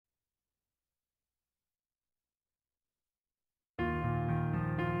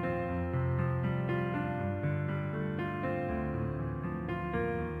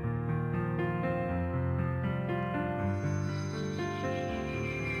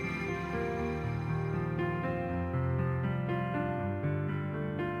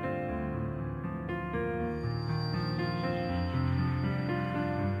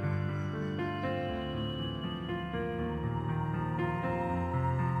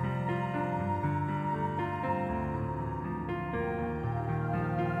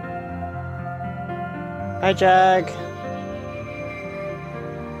Hi, Jag.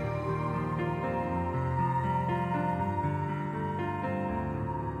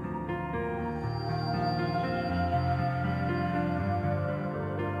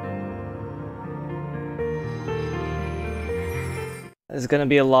 There's gonna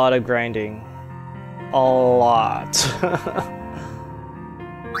be a lot of grinding. A lot.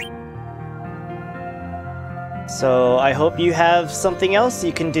 So I hope you have something else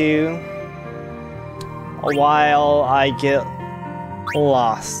you can do while I get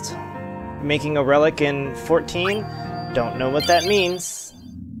lost. Making a relic in 14? Don't know what that means.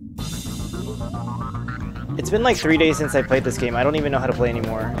 It's been like 3 days since I played this game. I don't even know how to play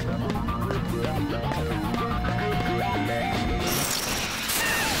anymore.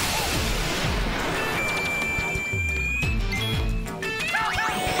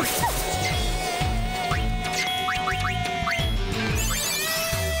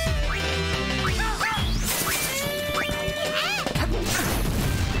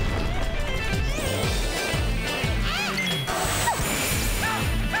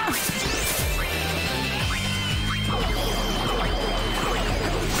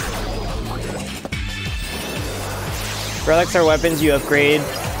 Relics are weapons you upgrade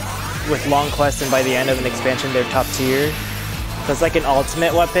with long quests, and by the end of an expansion they're top tier. So it's like an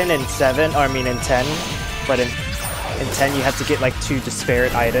ultimate weapon in 7, or I mean in 10, but in 10 you have to get like 2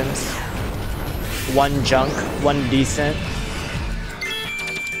 disparate items. 1 junk, 1 decent,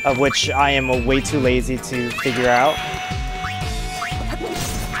 of which I am way too lazy to figure out.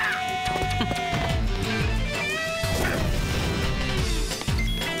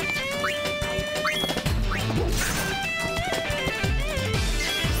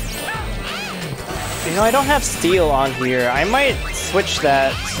 You know, I don't have steel on here. I might switch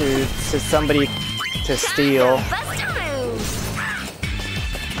that to somebody to steal.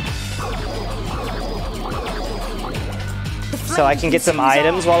 So I can get some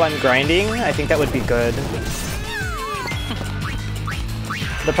items while I'm grinding. I think that would be good.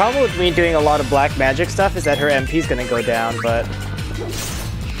 The problem with me doing a lot of black magic stuff is that her MP is gonna go down, but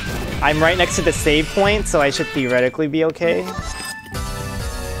I'm right next to the save point, so I should theoretically be okay.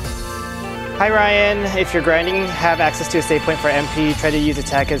 Hi Ryan, if you're grinding, have access to a save point for MP, try to use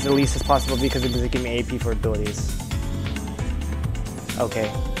attack as the least as possible because it doesn't give me AP for abilities.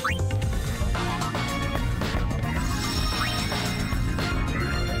 Okay.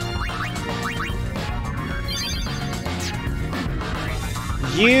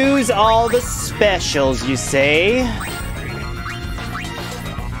 Use all the specials, you say?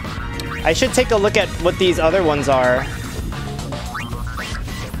 I should take a look at what these other ones are.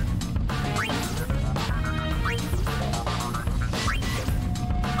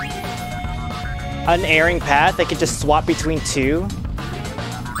 Unerring path, I could just swap between 2.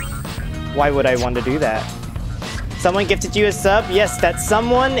 Why would I want to do that? Someone gifted you a sub? Yes, that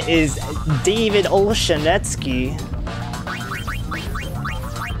someone is David Olshanetsky.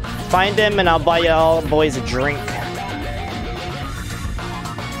 Find him and I'll buy y'all boys a drink.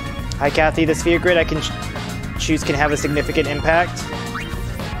 Hi Kathy, the sphere grid I can choose can have a significant impact.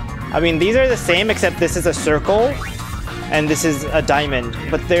 I mean, these are the same except this is a circle and this is a diamond,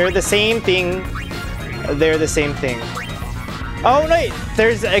 but they're the same thing. They're the same thing. Oh wait,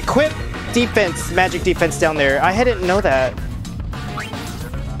 there's equip defense, magic defense down there. I didn't know that.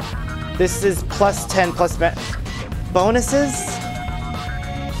 This is plus 10 plus bonuses?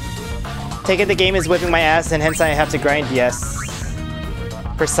 Take it the game is whipping my ass and hence I have to grind, yes.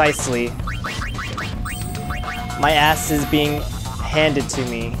 Precisely. My ass is being handed to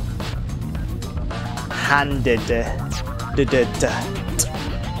me. Handed.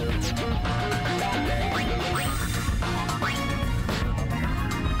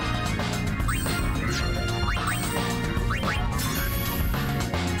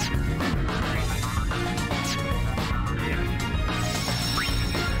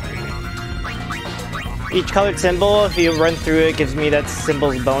 Each colored symbol, if you run through it, gives me that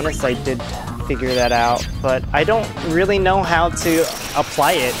symbol's bonus. I did figure that out, but I don't really know how to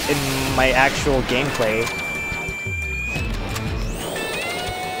apply it in my actual gameplay.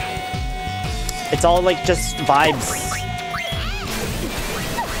 It's all like just vibes.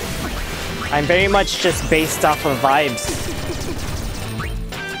 I'm very much just based off of vibes.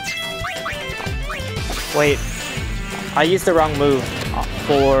 Wait, I used the wrong move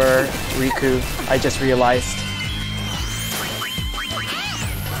for Riku. I just realized.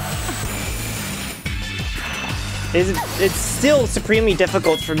 It's still supremely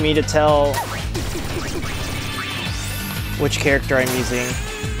difficult for me to tell which character I'm using.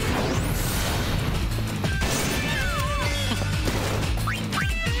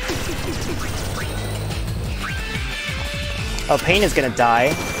 Oh, Pain is gonna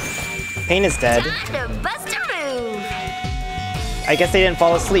die. Pain is dead. I guess they didn't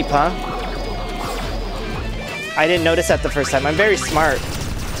fall asleep, huh? I didn't notice that the first time. I'm very smart.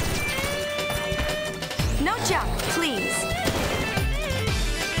 No jump, please.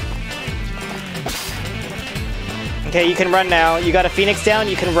 Okay, you can run now. You got a Phoenix down,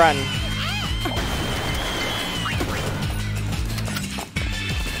 you can run.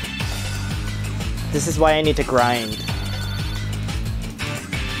 This is why I need to grind.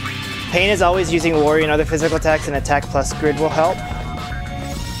 Pain is always using Warrior and other physical attacks, and attack plus grid will help.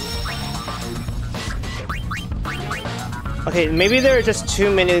 Okay, maybe there are just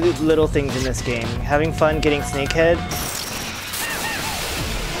too many little things in this game. Having fun getting Snakehead.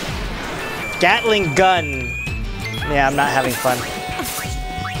 Gatling gun! Yeah, I'm not having fun.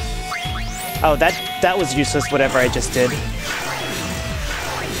 Oh, that was useless, whatever I just did.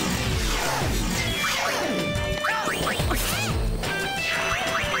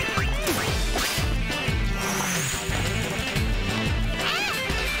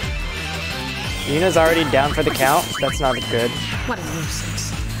 Yuna's already down for the count. That's not good. What a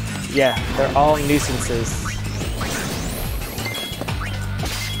nuisance. Yeah, they're all nuisances.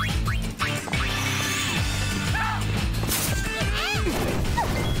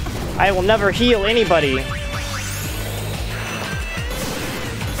 I will never heal anybody.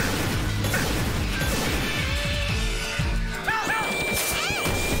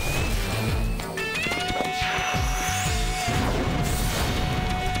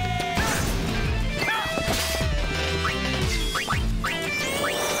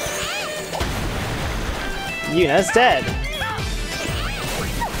 Yuna's dead.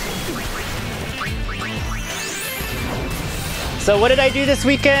 So what did I do this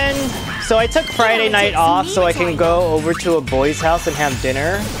weekend? So I took Friday night off so I can go over to a boy's house and have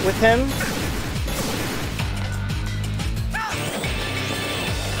dinner with him.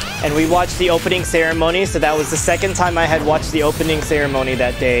 And we watched the opening ceremony, so that was the second time I had watched the opening ceremony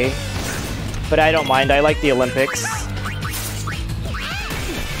that day. But I don't mind, I like the Olympics.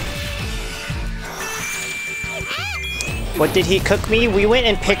 What did he cook me? We went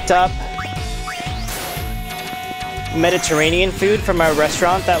and picked up Mediterranean food from a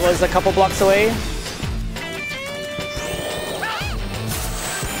restaurant that was a couple blocks away.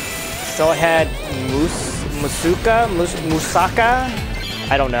 So I had moussaka?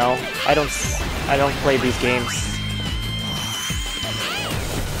 I don't know. I don't play these games.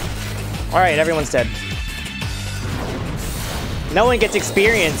 Alright, everyone's dead. No one gets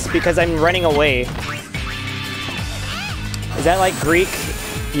experience because I'm running away. Is that like Greek?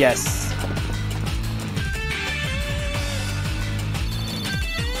 Yes.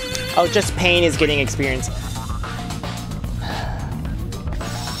 Oh, just Pain is getting experience.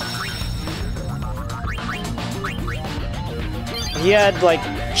 He had like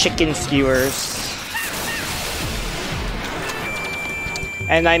chicken skewers.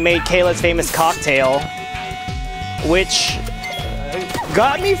 And I made Kayla's famous cocktail, which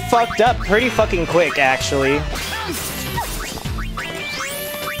got me fucked up pretty fucking quick, actually.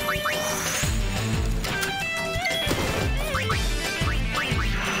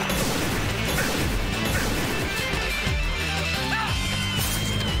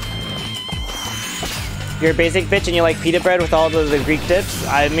 You're a basic bitch and you like pita bread with all the Greek dips?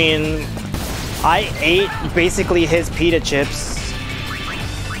 I mean, I ate basically his pita chips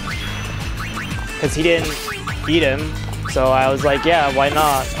because he didn't eat him. So I was like, yeah, why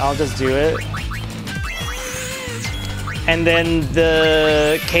not? I'll just do it. And then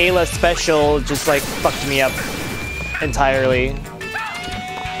the Kayla special just like fucked me up entirely.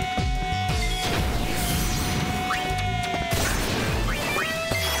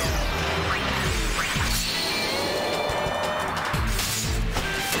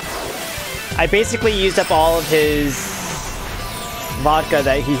 I basically used up all of his vodka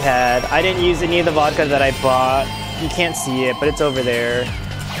that he had. I didn't use any of the vodka that I bought. You can't see it, but it's over there.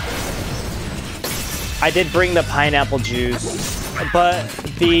 I did bring the pineapple juice, but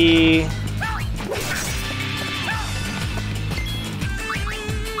the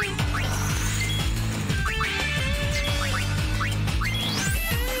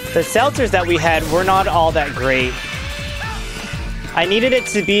seltzers that we had were not all that great. I needed it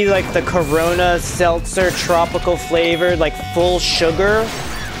to be like the Corona seltzer tropical flavored, like full sugar,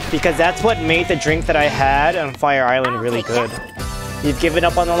 because that's what made the drink that I had on Fire Island really good. You've given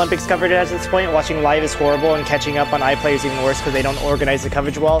up on the Olympics coverage at this point. Watching live is horrible, and catching up on iPlayer is even worse because they don't organize the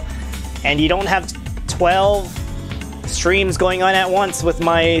coverage well. And you don't have 12 streams going on at once with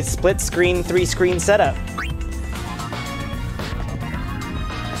my split screen, 3-screen setup.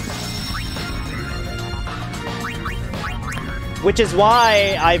 Which is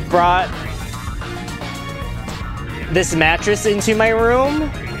why I brought this mattress into my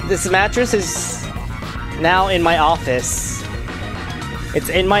room. This mattress is now in my office. It's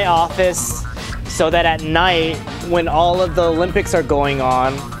in my office so that at night, when all of the Olympics are going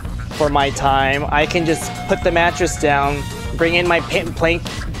on for my time, I can just put the mattress down, bring in my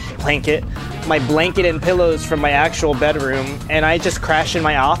blanket and pillows from my actual bedroom, and I just crash in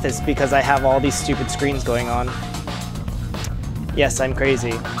my office because I have all these stupid screens going on. Yes, I'm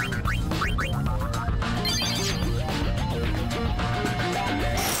crazy.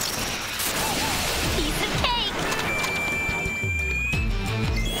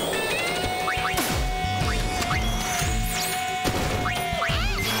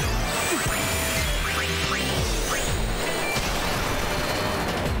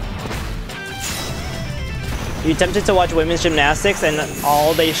 You attempted to watch women's gymnastics and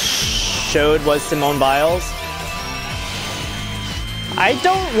all they showed was Simone Biles. I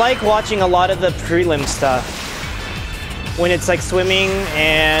don't like watching a lot of the prelim stuff. When it's like swimming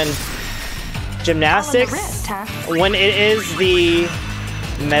and gymnastics. Wrist, huh? When it is the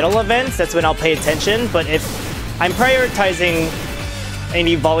medal events, that's when I'll pay attention. But if I'm prioritizing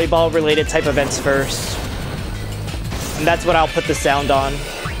any volleyball related type events first, and that's what I'll put the sound on.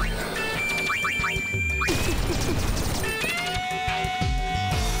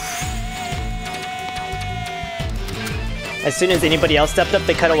 As soon as anybody else stepped up,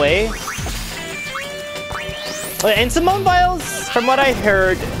 they cut away. And Simone Biles, from what I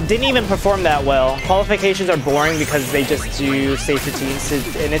heard, didn't even perform that well. Qualifications are boring because they just do safe routines,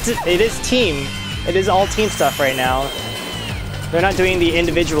 and it is team. It is all team stuff right now. They're not doing the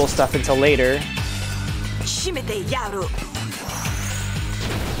individual stuff until later. It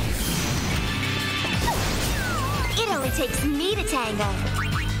only takes me to tango.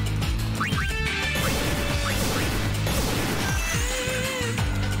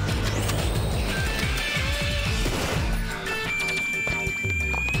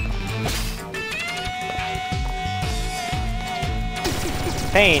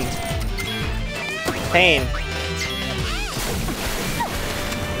 Pain. Pain.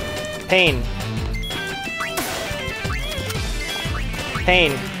 Pain.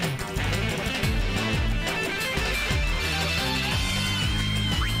 Pain.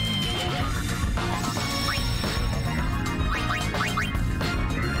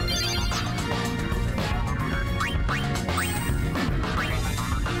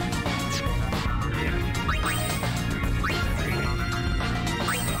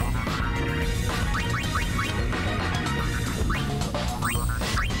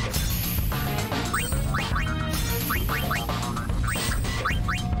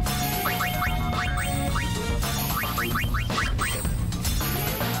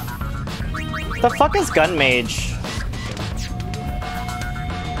 The fuck is Gun Mage?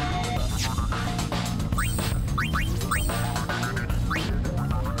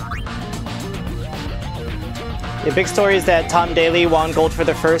 The big story is that Tom Daley won gold for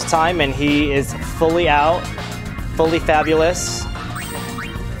the first time and he is fully out, fully fabulous,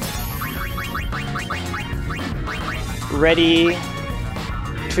 ready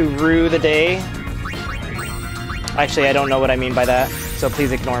to rue the day. Actually, I don't know what I mean by that, so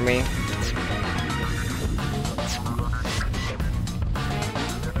please ignore me.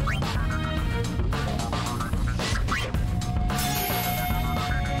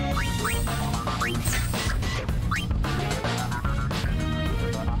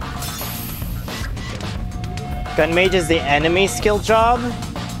 Gun Mage is the enemy skill job.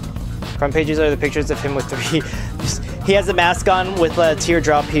 Front pages are the pictures of him with 3. He has a mask on with a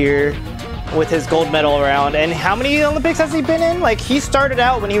teardrop here, with his gold medal around. And how many Olympics has he been in? Like, he started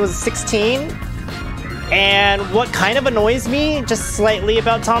out when he was 16. And what kind of annoys me, just slightly,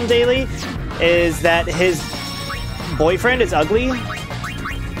 about Tom Daley, is that his boyfriend is ugly.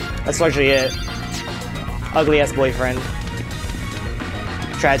 That's largely it. Ugly-ass boyfriend.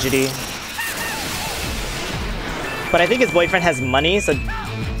 Tragedy. But I think his boyfriend has money, so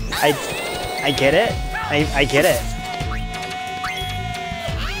I get it. I get it.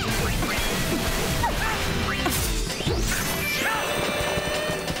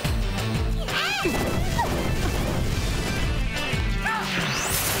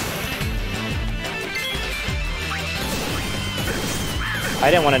 I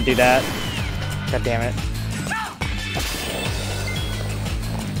didn't want to do that. God damn it.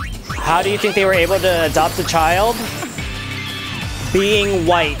 How do you think they were able to adopt a child? Being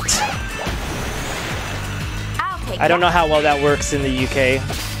white. I don't know how well that works in the UK,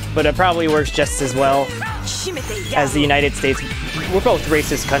 but it probably works just as well as the United States. We're both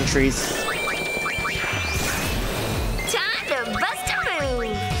racist countries. Time to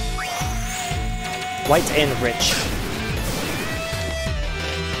White and rich.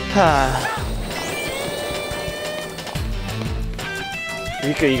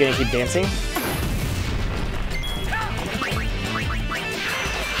 Riku, are you gonna keep dancing?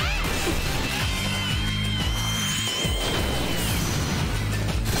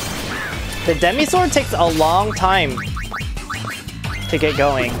 The Demisword takes a long time to get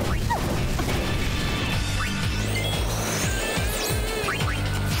going.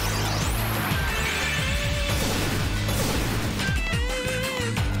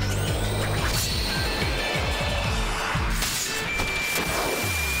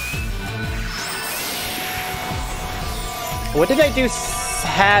 What did I do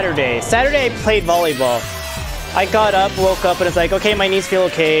Saturday? Saturday I played volleyball. I got up, woke up, and it's like, okay, my knees feel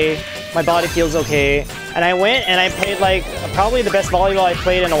okay. My body feels okay. And I went and I played like probably the best volleyball I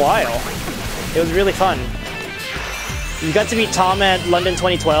played in a while. It was really fun. You got to meet Tom at London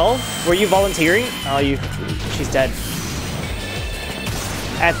 2012. Were you volunteering? Oh, she's dead.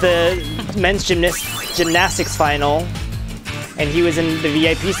 At the men's gymnastics final, and he was in the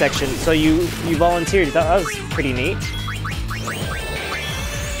VIP section. So you volunteered. That was pretty neat.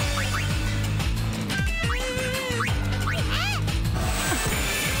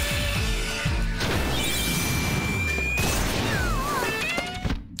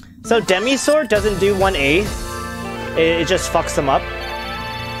 So Demisword doesn't do 1/8. It just fucks them up.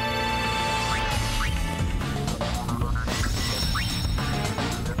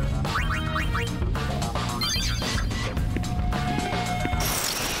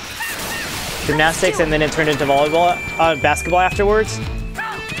 Gymnastics, and then it turned into volleyball, basketball afterwards.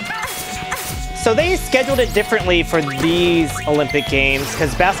 So they scheduled it differently for these Olympic Games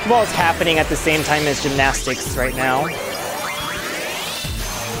because basketball is happening at the same time as gymnastics right now.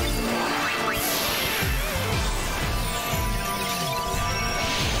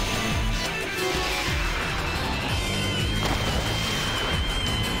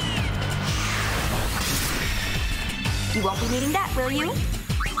 You won't be needing that, will you?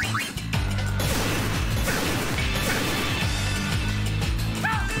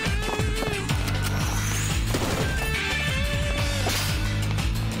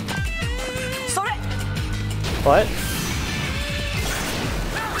 What?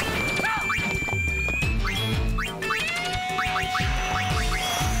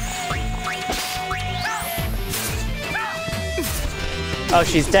 Oh,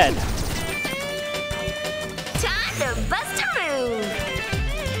 she's dead. Time to bust a move.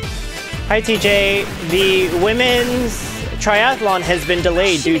 Hi, TJ. The women's triathlon has been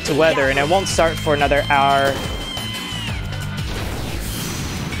delayed due to weather, and it won't start for another hour.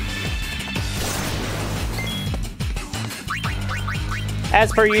 As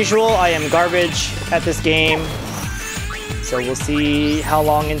per usual, I am garbage at this game, so we'll see how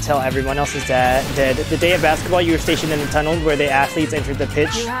long until everyone else is dead. The day of basketball, you were stationed in the tunnel where the athletes entered the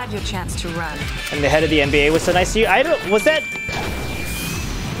pitch. You had your chance to run. And the head of the NBA was so nice to you. I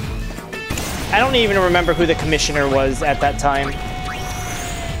don't even remember who the commissioner was at that time.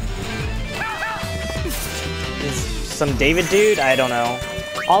 Is some David dude? I don't know.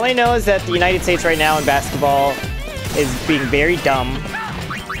 All I know is that the United States right now in basketball is being very dumb.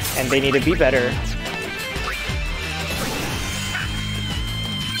 And they need to be better.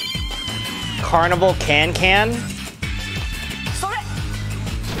 Carnival Can.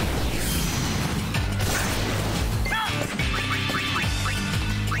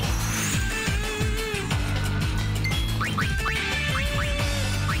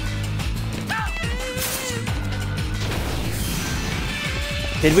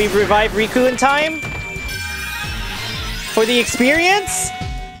 Did we revive Riku in time? For the experience?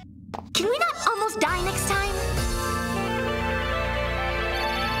 Can we not almost die next time?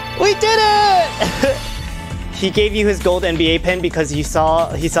 We did it! He gave you his gold NBA pin because he saw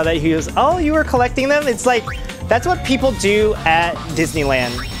that he was, oh, you were collecting them? It's like, that's what people do at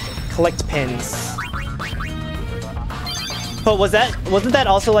Disneyland. Collect pins. But wasn't that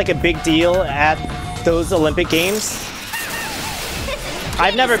also like a big deal at those Olympic Games?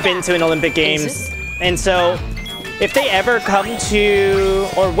 I've never been to an Olympic Games, and so if they ever come to,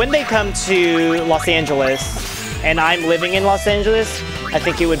 or when they come to Los Angeles, and I'm living in Los Angeles, I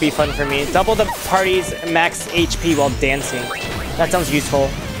think it would be fun for me. Double the party's max HP while dancing. That sounds useful.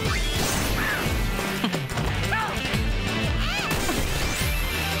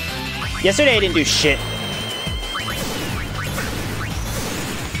 Yesterday I didn't do shit.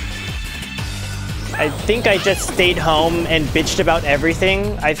 I think I just stayed home and bitched about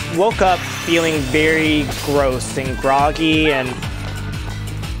everything. I woke up feeling very gross and groggy and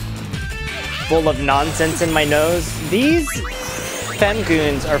full of nonsense in my nose. These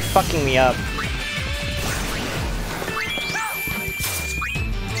femgoons are fucking me up.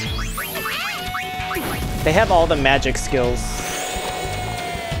 They have all the magic skills.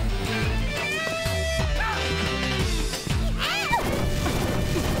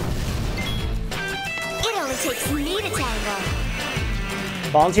 It only takes me to tango.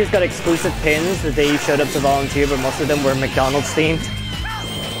 Volunteers got exclusive pins the day you showed up to volunteer, but most of them were McDonald's themed.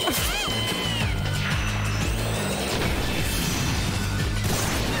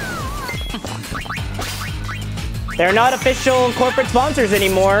 They're not official corporate sponsors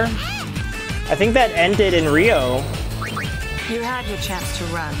anymore. I think that ended in Rio. You had your chance to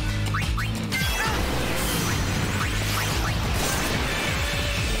run.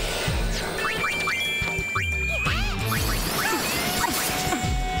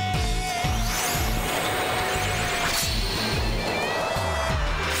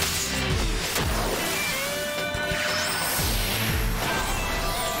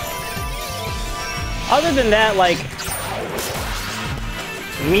 Other than that, like,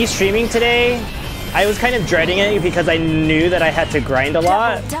 me streaming today, I was kind of dreading it because I knew that I had to grind a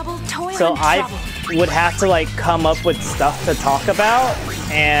lot. Double toil So and I trouble. would have to, like, come up with stuff to talk about,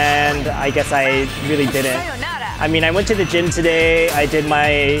 and I guess I really didn't. I mean, I went to the gym today, I did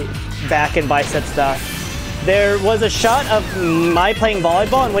my back and bicep stuff. There was a shot of my playing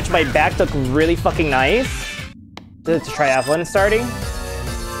volleyball in which my back looked really fucking nice. The triathlon starting.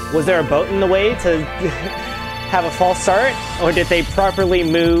 Was there a boat in the way to have a false start? Or did they properly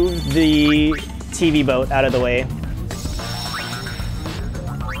move the TV boat out of the way?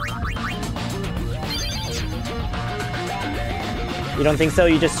 You don't think so?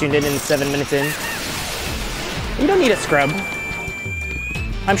 You just tuned in 7 minutes in? You don't need a scrub.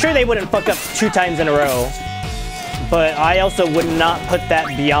 I'm sure they wouldn't fuck up 2 times in a row. But I also would not put that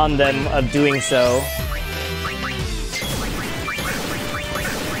beyond them of doing so.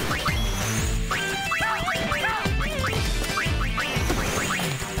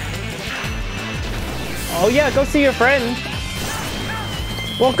 Oh yeah, go see your friend.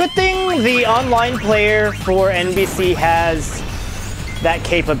 Well, good thing the online player for NBC has that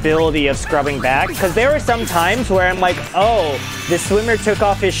capability of scrubbing back, because there were some times where I'm like, oh, this swimmer took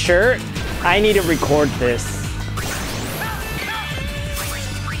off his shirt, I need to record this.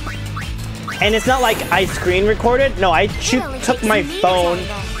 And it's not like I screen recorded, no, I took my phone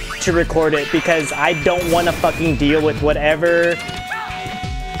to record it because I don't want to fucking deal with whatever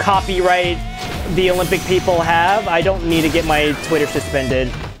copyright the Olympic people have. I don't need to get my Twitter suspended.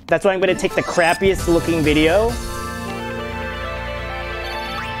 That's why I'm going to take the crappiest looking video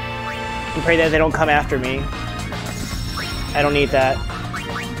and pray that they don't come after me. I don't need that.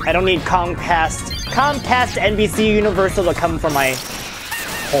 I don't need Comcast, NBC, Universal to come for my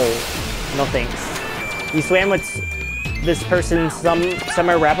hole. No thanks. You swam with this person,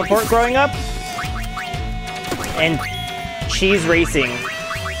 Summer Rappaport, growing up? And she's racing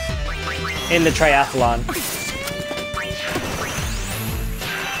in the triathlon.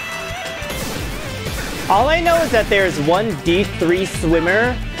 All I know is that there's one D3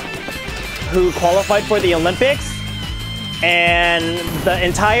 swimmer who qualified for the Olympics, and the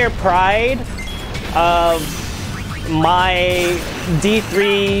entire pride of my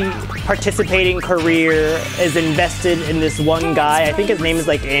D3 participating career is invested in this one guy. I think his name is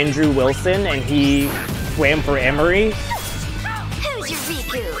like Andrew Wilson, and he swam for Emory. Who's your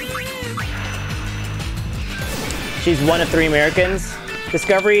Riku? She's one of 3 Americans.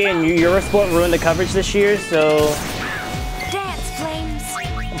 Discovery and Eurosport ruined the coverage this year, so Dance flames.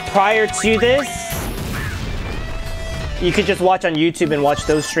 prior to this, you could just watch on YouTube and watch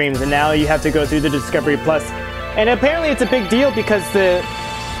those streams, and now you have to go through the Discovery Plus. And apparently it's a big deal because the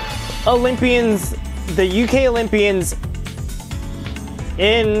Olympians, the UK Olympians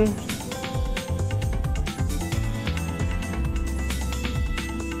in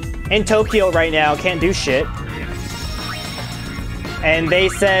Tokyo right now can't do shit. And they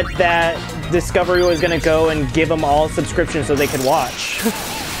said that Discovery was gonna go and give them all subscriptions so they could watch.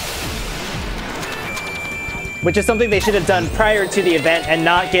 Which is something they should have done prior to the event and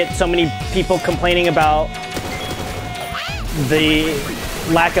not get so many people complaining about the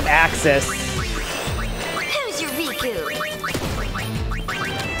lack of access. Who's your Riku?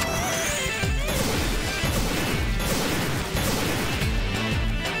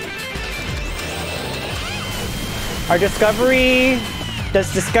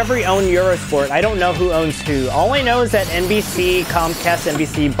 Does Discovery own Eurosport? I don't know who owns who. All I know is that NBC, Comcast,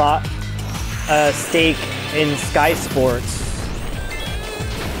 NBC bought a stake in Sky Sports.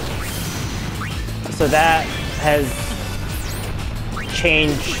 So that has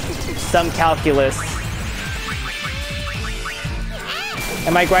changed some calculus.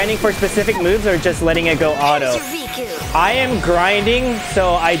 Am I grinding for specific moves or just letting it go auto? Who's your Riku? I am grinding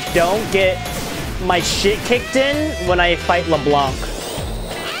so I don't get my shit kicked in when I fight LeBlanc.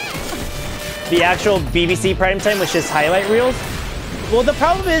 The actual BBC primetime was just highlight reels. Well, the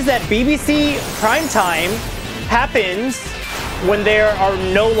problem is that BBC primetime happens when there are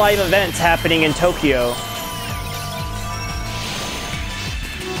no live events happening in Tokyo.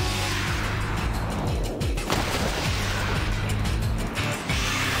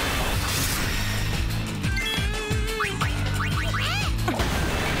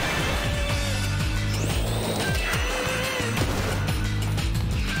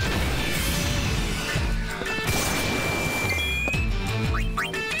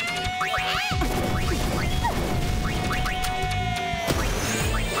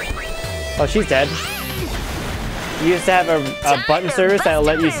 Oh, she's dead. You used to have a button service that will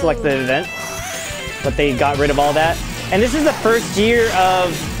let you select the event, but they got rid of all that. And this is the first year of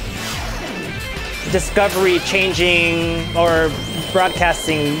Discovery changing or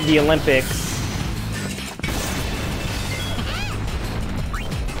broadcasting the Olympics.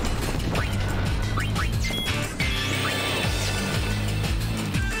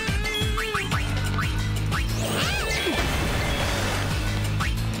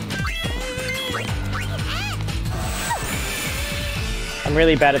 I'm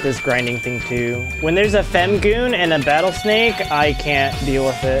really bad at this grinding thing too. When there's a Femgoon and a Battle Snake, I can't deal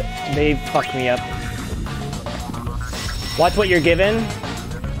with it. They fuck me up. Watch what you're given.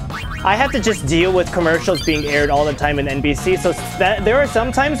 I have to just deal with commercials being aired all the time in NBC, so that there are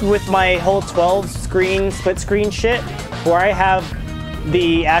some times with my whole 12 screen, split screen shit, where I have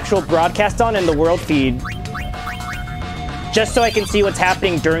the actual broadcast on in the world feed, just so I can see what's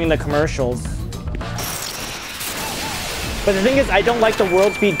happening during the commercials. But the thing is, I don't like the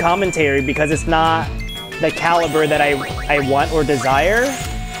world feed commentary because it's not the caliber that I want or desire.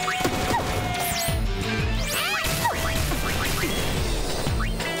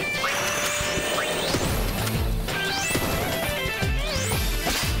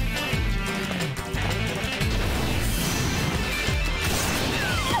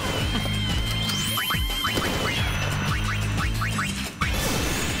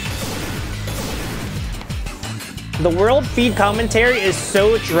 The world feed commentary is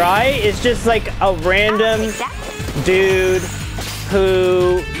so dry. It's just like a random dude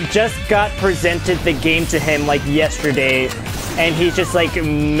who just got presented the game to him like yesterday, and he's just like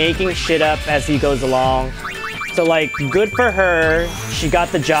making shit up as he goes along. So like, good for her, she got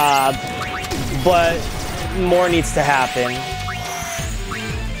the job, but more needs to happen.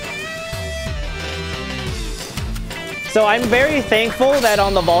 So I'm very thankful that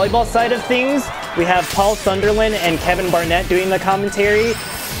on the volleyball side of things, we have Paul Sunderland and Kevin Barnett doing the commentary,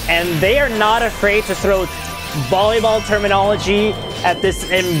 and they are not afraid to throw volleyball terminology at this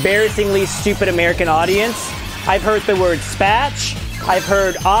embarrassingly stupid American audience. I've heard the word spatch, I've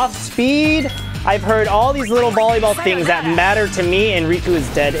heard off speed, I've heard all these little volleyball things that matter to me, and Riku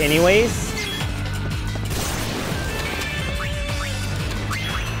is dead anyways.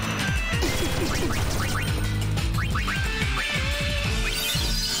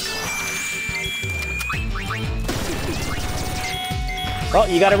 Oh,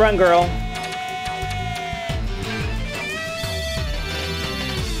 you gotta run, girl.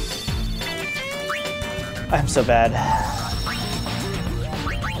 I'm so bad.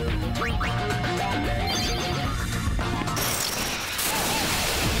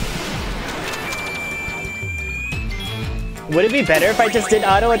 Would it be better if I just did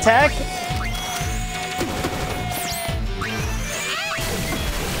auto attack?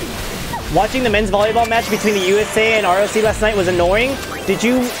 Watching the men's volleyball match between the USA and ROC last night was annoying. Did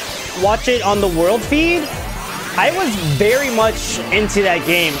you watch it on the world feed? I was very much into that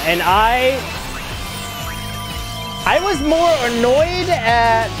game, and I was more annoyed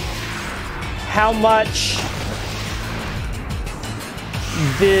at how much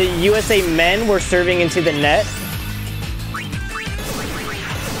the USA men were serving into the net.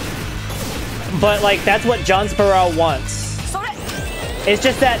 But like, that's what John Sparrow wants. It's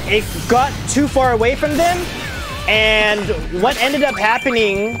just that it got too far away from them, and what ended up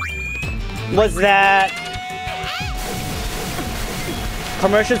happening was that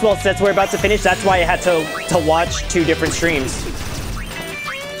commercials, well, since we're about to finish, that's why I had to watch two different streams.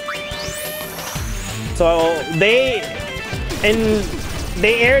 So they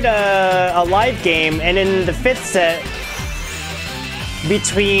aired a live game, and in the fifth set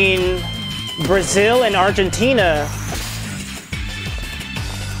between Brazil and Argentina,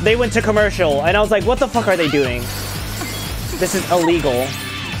 they went to commercial, and I was like, what the fuck are they doing? This is illegal.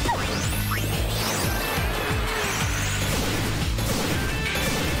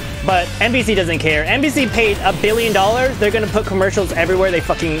 But NBC doesn't care. NBC paid $1 billion. They're gonna put commercials everywhere they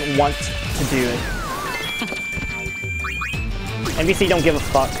fucking want to do it. NBC don't give a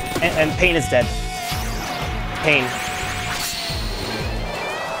fuck. And Pain is dead. Pain.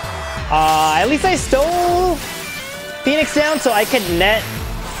 At least I stole Phoenix down so I could net.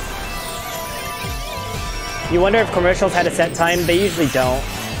 You wonder if commercials had a set time? They usually don't.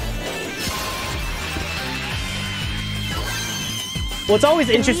 What's always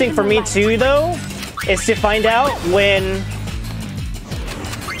interesting for me too, though, is to find out when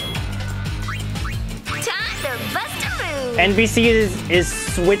NBC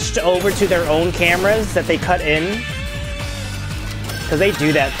is switched over to their own cameras that they cut in. Because they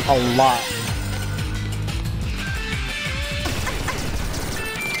do that a lot.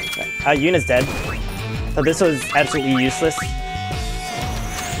 Yuna's dead. So this was absolutely useless.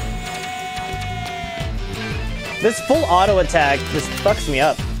 This full auto attack just fucks me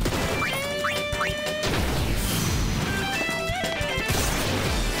up.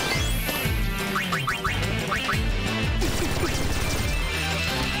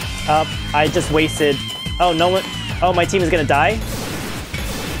 I just wasted. Oh, no one. Oh, my team is gonna die?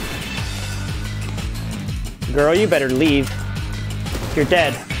 Girl, you better leave. You're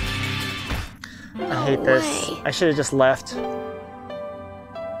dead. I hate this. I should have just left.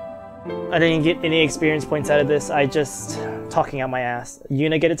 I didn't get any experience points out of this. I just talking out my ass.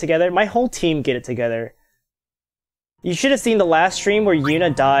 Yuna get it together. My whole team get it together. You should have seen the last stream where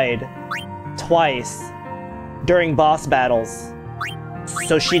Yuna died twice during boss battles.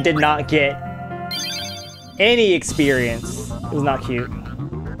 So she did not get any experience. It was not cute.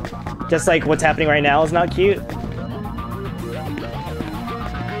 Just like what's happening right now is not cute.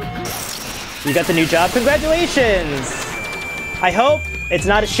 You got the new job. Congratulations! I hope it's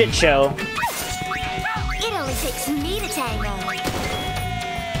not a shit show. It only takes me to tango.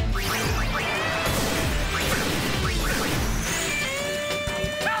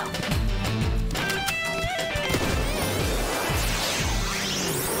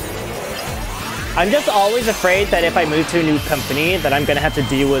 I'm just always afraid that if I move to a new company that I'm gonna have to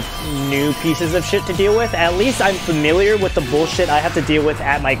deal with new pieces of shit to deal with. At least I'm familiar with the bullshit I have to deal with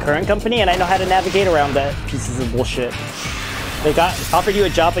at my current company and I know how to navigate around that pieces of bullshit. They offered you a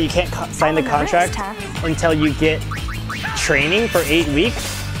job but you can't sign the contract until you get training for 8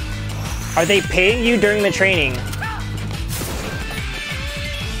 weeks? Are they paying you during the training?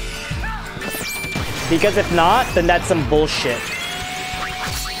 Because if not, then that's some bullshit.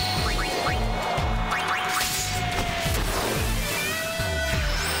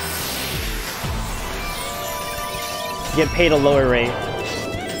 Get paid a lower rate.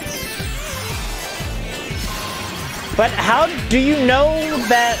 But how do you know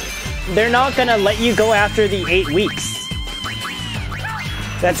that they're not gonna let you go after the 8 weeks?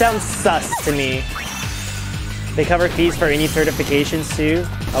 That sounds sus to me. They cover fees for any certifications too?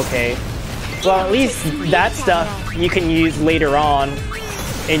 Okay. Well, at least that stuff you can use later on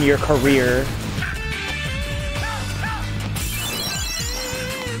in your career.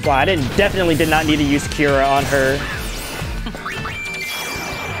 Wow, I definitely did not need to use Cura on her.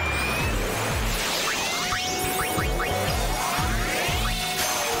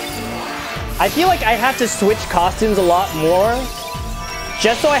 I feel like I have to switch costumes a lot more,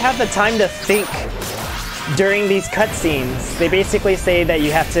 just so I have the time to think during these cutscenes. They basically say that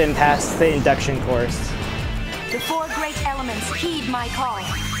you have to pass the induction course. The 4 great elements heed my call.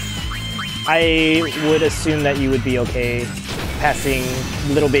 I would assume that you would be okay passing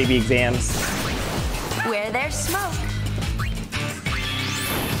little baby exams. Where there's smoke.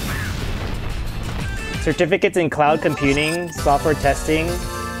 Certificates in cloud computing, software testing,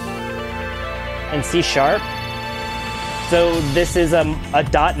 and C#. So this is a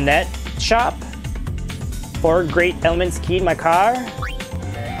 .NET shop. 4 great elements keyed my car.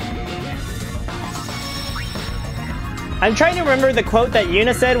 I'm trying to remember the quote that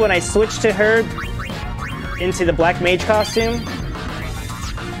Yuna said when I switched to her into the Black Mage costume.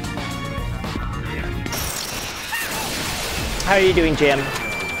 How are you doing, Jam?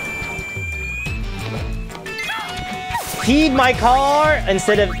 Keyed my car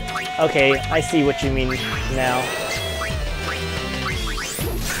instead of... Okay, I see what you mean now.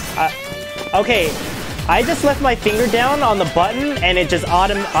 Okay, I just left my finger down on the button and it just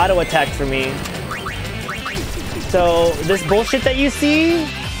auto-attacked for me. So, this bullshit that you see,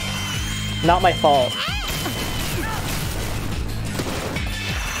 not my fault.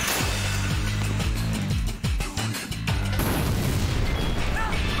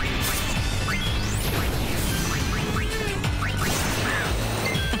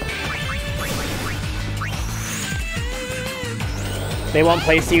 They won't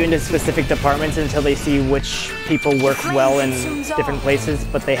place you into specific departments until they see which people work well in different places,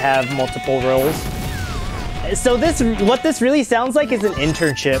 but they have multiple roles. So what this really sounds like is an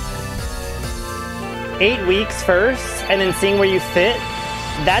internship. 8 weeks first, and then seeing where you fit.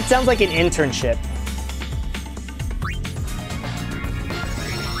 That sounds like an internship.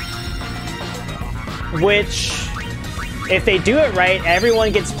 Which, if they do it right,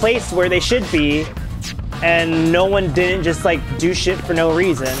 everyone gets placed where they should be, and no one didn't just like do shit for no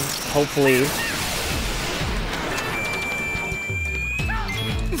reason, hopefully.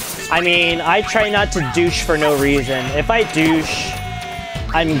 I mean, I try not to douche for no reason. If I douche,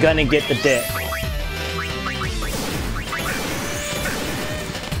 I'm gonna get the dick.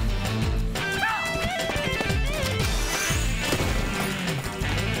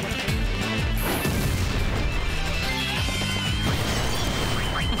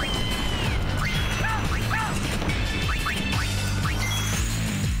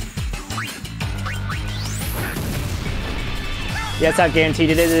 Yeah, that's how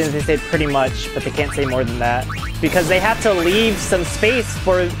guaranteed it is. They say pretty much, but they can't say more than that. Because they have to leave some space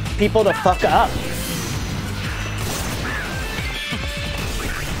for people to fuck up.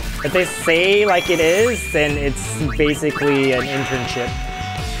 If they say like it is, then it's basically an internship.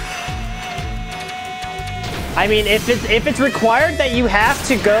 I mean, if it's required that you have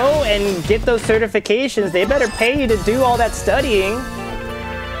to go and get those certifications, they better pay you to do all that studying.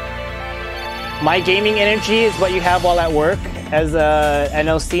 My gaming energy is what you have while at work. As a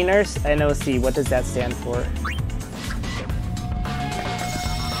NOC nurse, NOC, what does that stand for?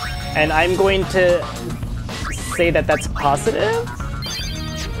 And I'm going to say that that's positive.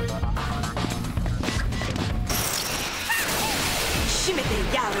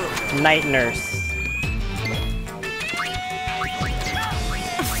 Night nurse.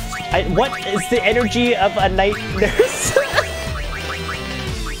 What is the energy of a night nurse?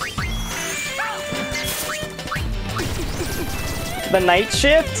 The night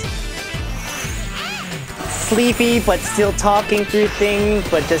shift? Sleepy, but still talking through things,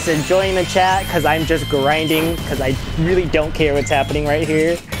 but just enjoying the chat because I'm just grinding because I really don't care what's happening right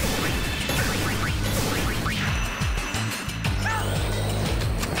here.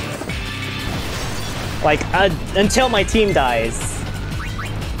 Like, until my team dies.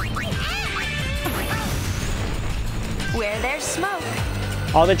 Where there's smoke.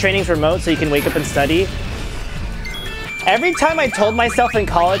 All the training's remote, so you can wake up and study. Every time I told myself in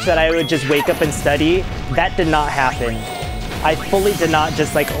college that I would just wake up and study, that did not happen. I fully did not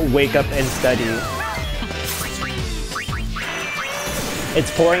just like wake up and study.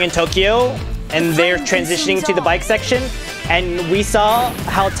 It's pouring in Tokyo, and they're transitioning to the bike section, and we saw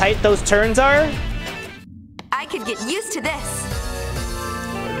how tight those turns are. I could get used to this.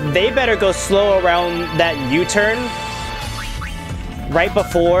 They better go slow around that U-turn right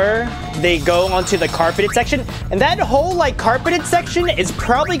before they go onto the carpeted section. And that whole like carpeted section is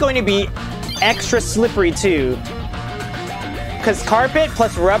probably going to be extra slippery too. Because carpet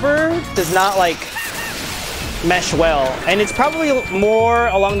plus rubber does not like mesh well. And it's probably more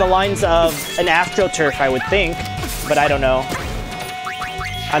along the lines of an AstroTurf, I would think. But I don't know.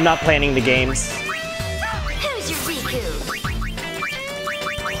 I'm not planning the games. Who's your Riku?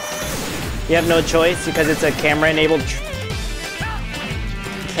 You have no choice because it's a camera-enabled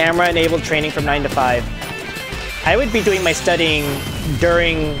training from 9 to 5. I would be doing my studying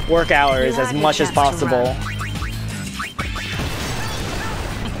during work hours as much as possible.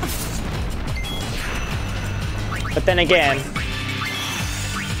 But then again,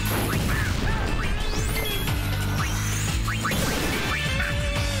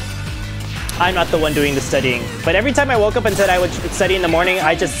 I'm not the one doing the studying. But every time I woke up and said I would study in the morning,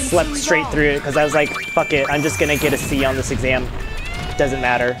 I just slept straight through it because I was like, fuck it, I'm just gonna get a C on this exam. Doesn't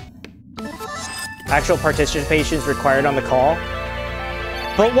matter. Actual participation is required on the call.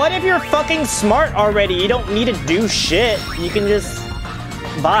 But what if you're fucking smart already? You don't need to do shit. You can just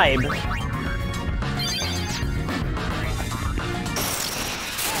vibe.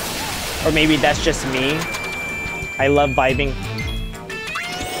 Or maybe that's just me. I love vibing.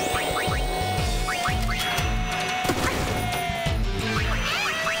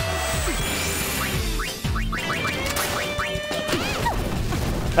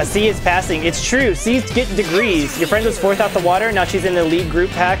 A C is passing. It's true. C's get degrees. Your friend was 4th out the water. Now she's in the lead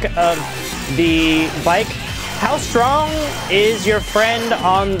group pack of the bike. How strong is your friend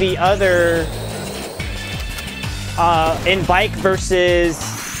on the other in bike versus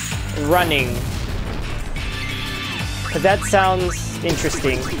running? Because that sounds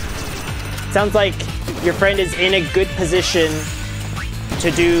interesting. Sounds like your friend is in a good position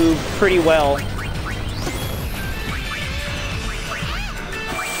to do pretty well.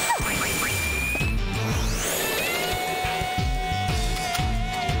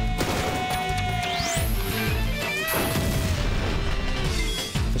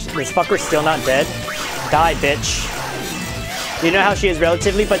 This fucker's still not dead. Die, bitch. You know how she is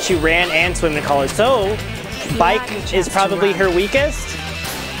relatively, but she ran and swim in college. So, bike is probably her weakest.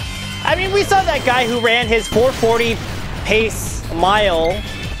 I mean, we saw that guy who ran his 440 pace mile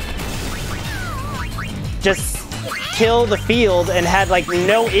just kill the field and had like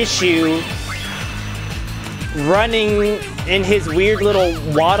no issue running in his weird little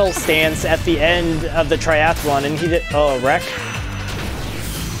waddle stance at the end of the triathlon, and he did, oh, a wreck.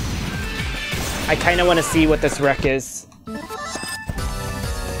 I kind of want to see what this wreck is.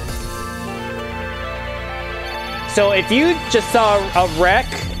 So if you just saw a wreck,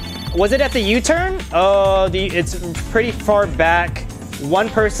 was it at the U-turn? Oh, it's pretty far back. One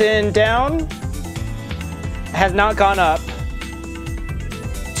person down, has not gone up.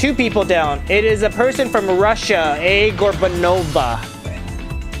 Two people down. It is a person from Russia, A. Gorbanova.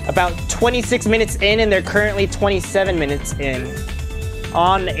 About 26 minutes in, and they're currently 27 minutes in.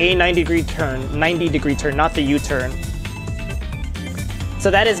 On a 90-degree turn, not the U-turn.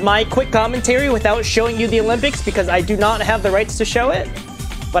 So that is my quick commentary without showing you the Olympics, because I do not have the rights to show it.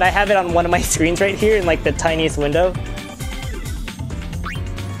 But I have it on one of my screens right here in like the tiniest window.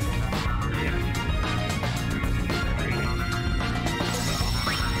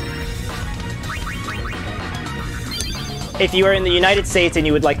 If you are in the United States and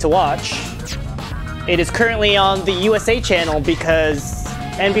you would like to watch, it is currently on the USA channel because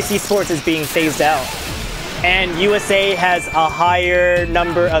NBC Sports is being phased out. And USA has a higher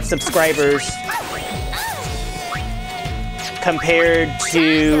number of subscribers compared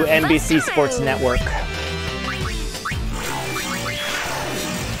to NBC Sports Network.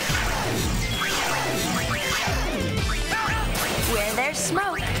 Where there's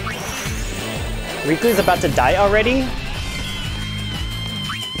smoke. Riku's about to die already?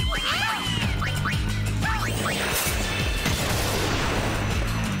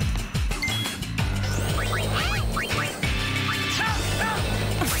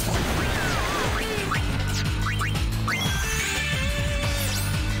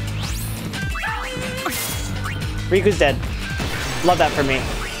 Riku's dead. Love that for me.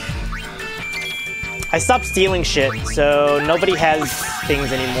 I stopped stealing shit, so nobody has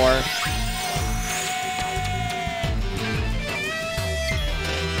things anymore.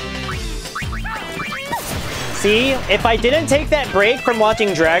 See, if I didn't take that break from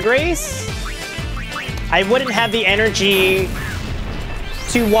watching Drag Race, I wouldn't have the energy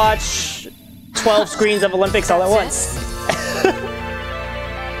to watch 12 screens of Olympics all at once.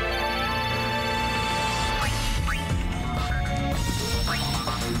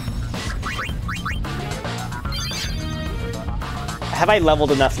 Have I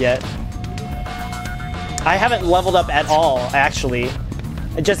leveled enough yet? I haven't leveled up at all, actually.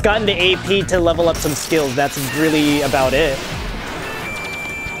 I just got into AP to level up some skills. That's really about it.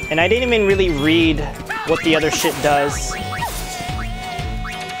 And I didn't even really read what the other shit does.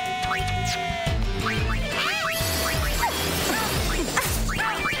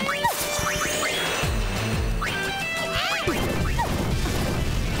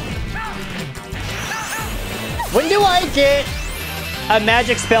 When do I get a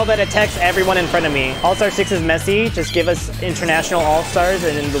magic spell that attacks everyone in front of me? All-Star 6 is messy. Just give us international All-Stars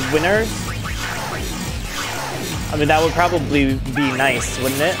and then the winners. I mean, that would probably be nice,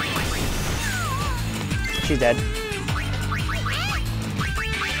 wouldn't it? She's dead.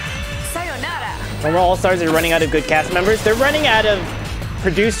 Sayonara. When All-Stars are running out of good cast members, they're running out of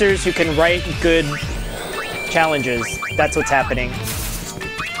producers who can write good challenges. That's what's happening.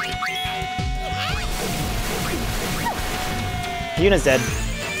 Yuna's dead.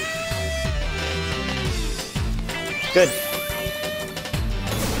 Good.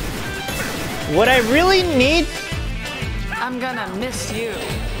 What I really need... I'm gonna miss you.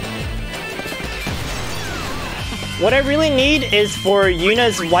 What I really need is for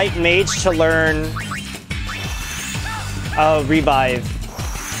Yuna's white mage to learn... revive.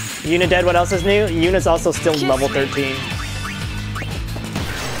 Yuna dead, what else is new? Yuna's also still level 13.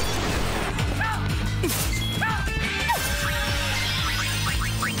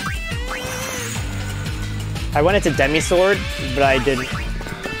 I wanted to Demi-Sword, but I didn't.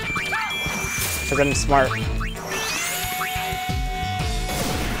 Because I'm smart.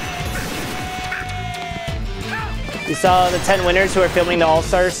 You saw the 10 winners who are filming the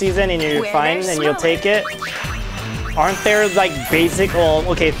All-Star season and you're fine and you'll take it. Aren't there like basic, well,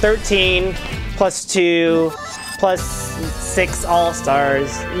 okay, 13 plus 2 plus 6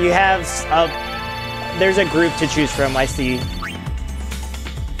 All-Stars. You have there's a group to choose from, I see.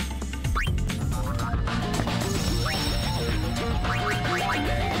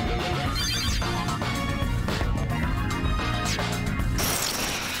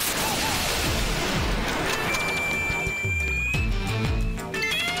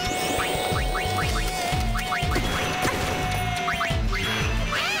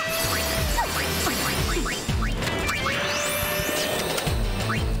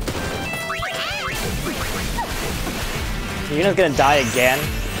 Yuna's gonna die again.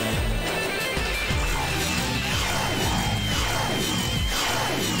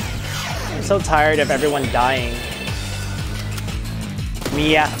 I'm so tired of everyone dying.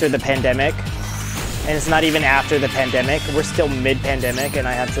 Me after the pandemic. And it's not even after the pandemic. We're still mid-pandemic and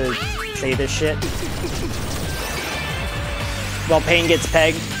I have to say this shit. While Pain gets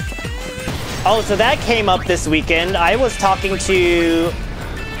pegged. Oh, so that came up this weekend. I was talking to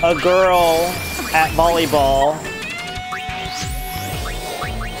a girl at volleyball.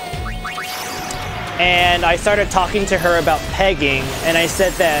 And I started talking to her about pegging, and I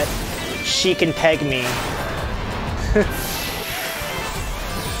said that she can peg me.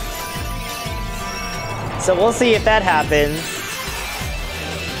 So we'll see if that happens.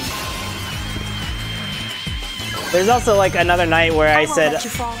 There's also like another night where I said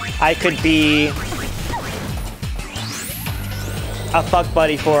I could be a fuck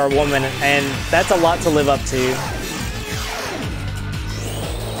buddy for a woman, and that's a lot to live up to.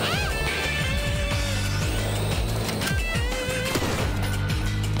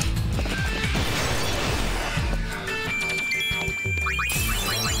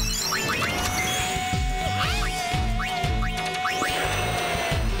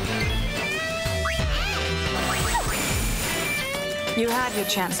 You had your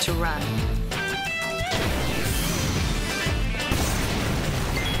chance to run.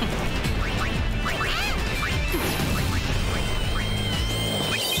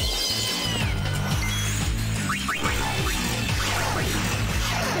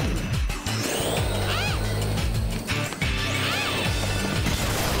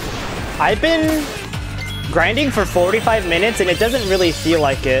 I've been grinding for 45 minutes and it doesn't really feel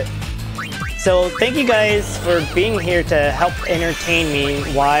like it. So thank you guys for being here to help entertain me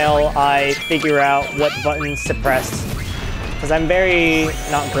while I figure out what buttons to press. Because I'm very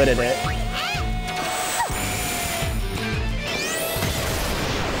not good at it.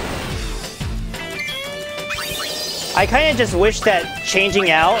 I kind of just wish that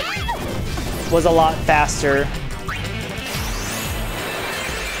changing out was a lot faster.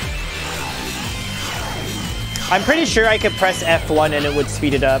 I'm pretty sure I could press F1 and it would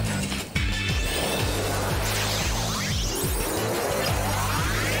speed it up.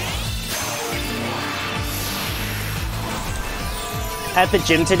 At the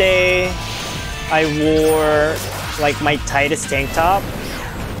gym today, I wore like my tightest tank top.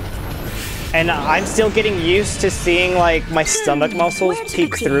 And I'm still getting used to seeing like my stomach muscles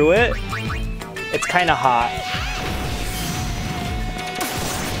peek through it. It's kind of hot.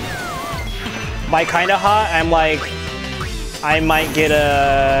 By kind of hot, I'm like, I might get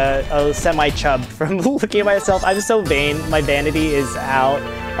a semi-chub from looking at myself. I'm so vain. My vanity is out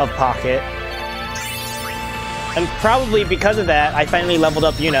of pocket. And probably because of that, I finally leveled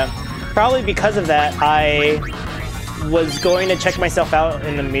up Yuna. Probably because of that, I was going to check myself out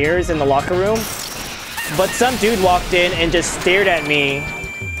in the mirrors in the locker room. But some dude walked in and just stared at me.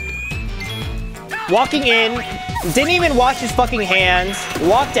 Walking in, didn't even wash his fucking hands,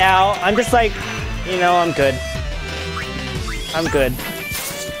 walked out. I'm just like, you know, I'm good. I'm good.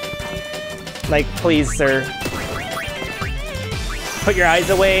 Like, please, sir. Put your eyes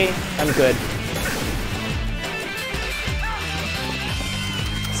away. I'm good.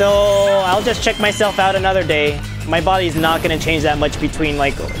 So I'll just check myself out another day. My body's not gonna change that much between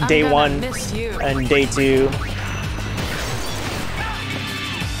like day 1 and day 2.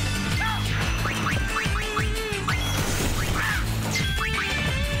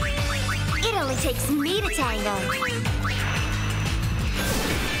 It only takes me to tango.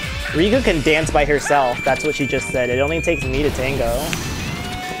 Riga can dance by herself. That's what she just said. It only takes me to tango.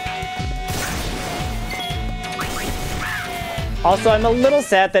 Also, I'm a little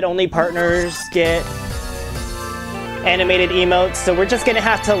sad that only partners get animated emotes, so we're just gonna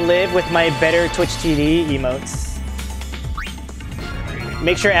have to live with my better Twitch TV emotes.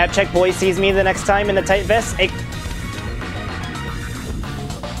 Make sure AppCheck Boy sees me the next time in the tight vest. Hey.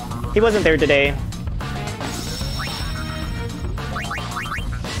 He wasn't there today.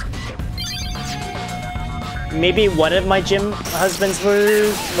 Maybe one of my gym husbands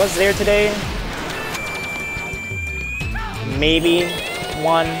was there today. Maybe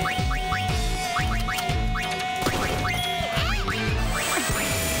one.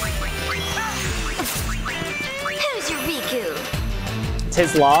 Who's your Riku? It's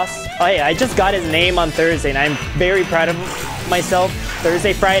his loss. Oh yeah, I just got his name on Thursday and I'm very proud of myself.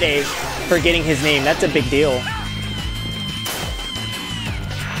 Thursday, Friday for getting his name. That's a big deal.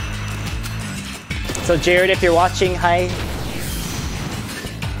 So Jared, if you're watching, hi.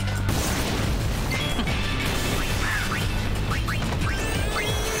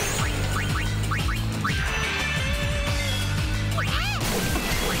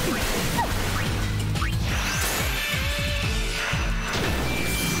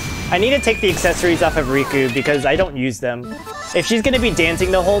 I need to take the accessories off of Riku because I don't use them. If she's gonna be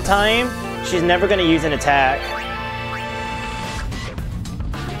dancing the whole time, she's never gonna use an attack.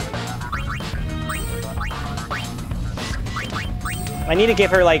 I need to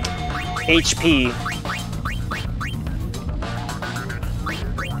give her like HP.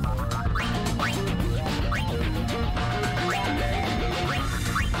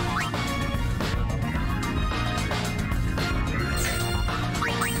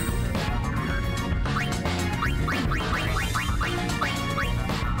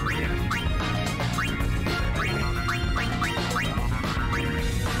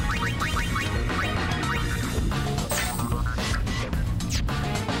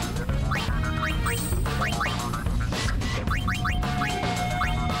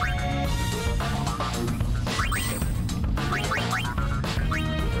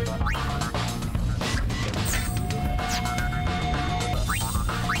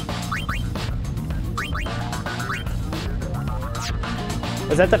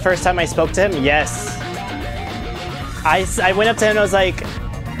 Was that the first time I spoke to him? Yes. I went up to him and I was like,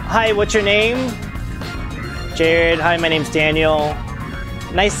 hi, what's your name? Jared. Hi, my name's Daniel.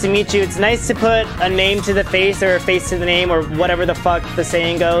 Nice to meet you. It's nice to put a name to the face or a face to the name or whatever the fuck the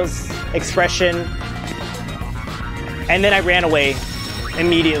saying goes. Expression. And then I ran away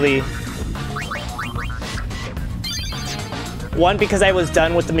immediately. One, because I was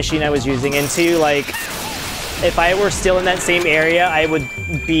done with the machine I was using, and two, like, if I were still in that same area, I would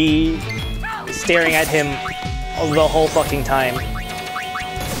be staring at him the whole fucking time.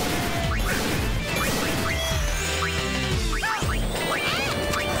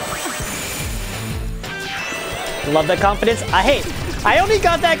 Love that confidence. I only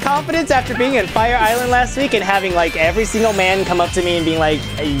got that confidence after being in Fire Island last week and having like every single man come up to me and being like,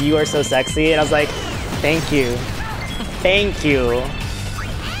 you are so sexy. And I was like, thank you. Thank you.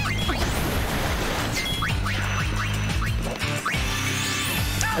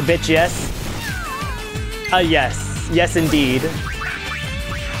 A bitch, yes? Yes. Yes, indeed.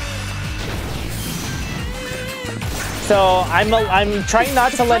 So I'm trying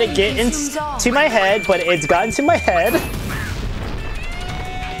not to let it get into my head, but it's gotten to my head.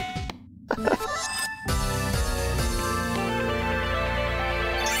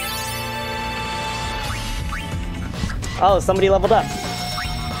 Oh, somebody leveled up.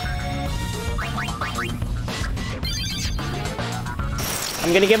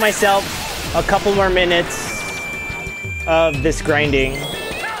 I'm gonna give myself a couple more minutes of this grinding.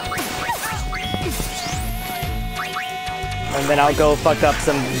 And then I'll go fuck up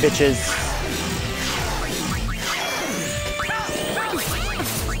some bitches.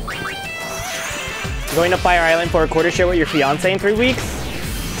 Going to Fire Island for a quarter share with your fiance in 3 weeks?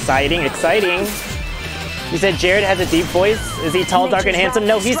 Exciting, exciting. You said Jared has a deep voice? Is he tall, dark, and handsome?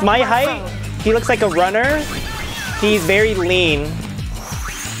 No, he's my height. He looks like a runner. He's very lean.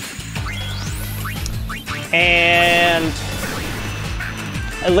 And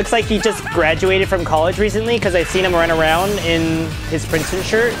it looks like he just graduated from college recently because I've seen him run around in his Princeton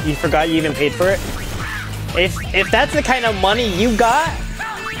shirt. You forgot you even paid for it. If that's the kind of money you got,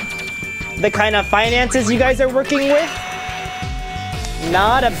 the kind of finances you guys are working with,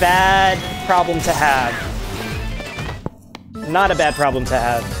 not a bad problem to have. Not a bad problem to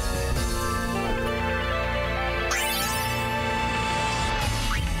have.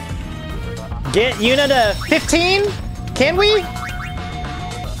 Get Yuna to 15? Can we?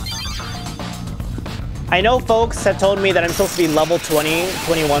 I know folks have told me that I'm supposed to be level 20,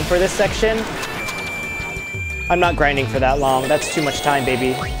 21 for this section. I'm not grinding for that long. That's too much time,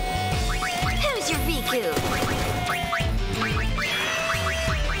 baby. Who's your Riku?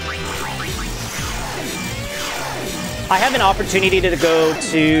 I have an opportunity to go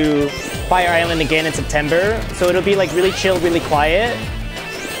to Fire Island again in September, so it'll be like really chill, really quiet.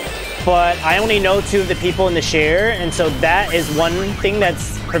 But I only know 2 of the people in the share, and so that is one thing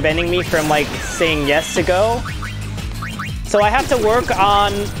that's preventing me from like saying yes to go. So I have to work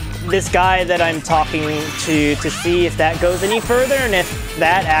on this guy that I'm talking to see if that goes any further, and if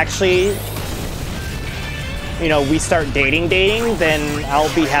that actually, you know, we start dating, then I'll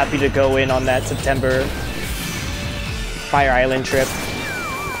be happy to go in on that September Fire Island trip.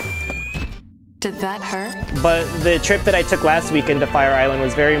 Did that hurt? But the trip that I took last weekend to Fire Island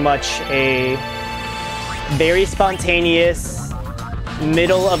was very much a very spontaneous,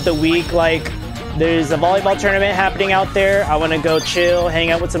 middle of the week, like there's a volleyball tournament happening out there, I want to go chill,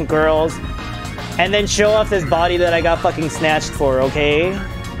 hang out with some girls, and then show off this body that I got fucking snatched for, okay?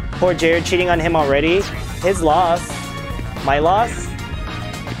 Poor Jared cheating on him already. His loss. My loss?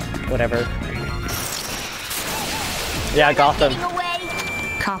 Whatever. Yeah, Gotham.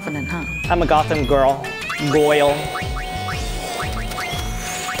 Confident, huh? I'm a Gotham girl. Goyle.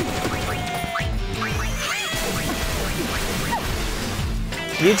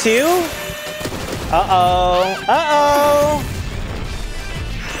 You too? Uh-oh. Uh-oh!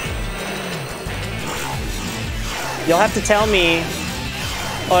 You'll have to tell me.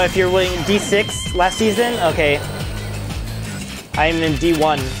 Oh, if you're winning D6 last season? Okay. I'm in D1.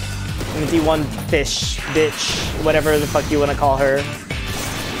 I'm in D1 fish, bitch, whatever the fuck you want to call her.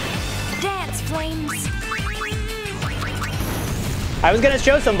 Dance, Flames. I was gonna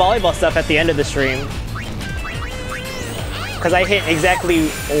show some volleyball stuff at the end of the stream. Because I hit exactly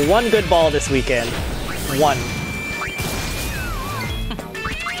one good ball this weekend. One.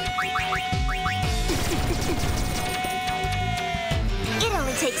 It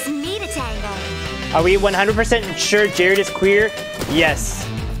only takes me to tango. Are we 100% sure Jared is queer? Yes.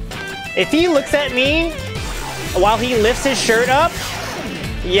 If he looks at me while he lifts his shirt up,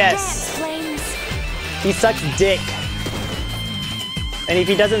 yes. Dance, Flames. He sucks dick. And if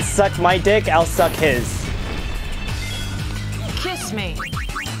he doesn't suck my dick, I'll suck his. Kiss me.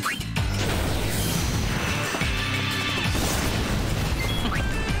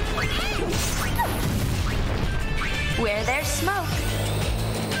 Where there's smoke.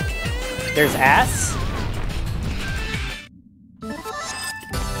 There's ass?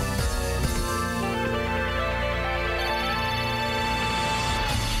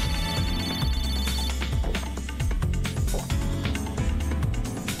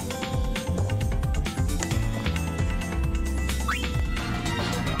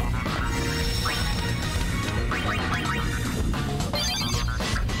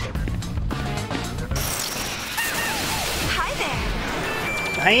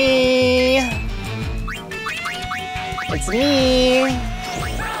 Hi! It's me!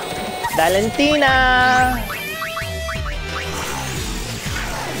 Valentina!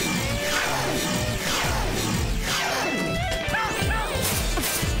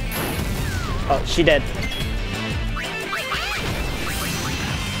 Oh, she dead.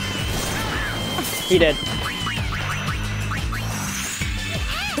 He dead.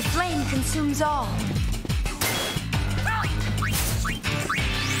 The flame consumes all.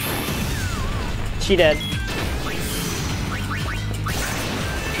 She dead.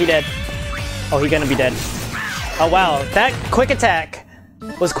 He dead. Oh, he gonna be dead. Oh wow, that quick attack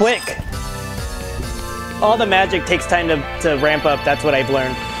was quick. All the magic takes time to ramp up, that's what I've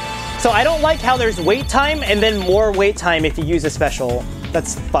learned. So I don't like how there's wait time and then more wait time if you use a special.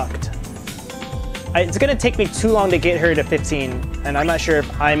 That's fucked. It's gonna take me too long to get her to 15, and I'm not sure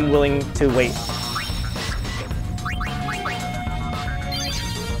if I'm willing to wait.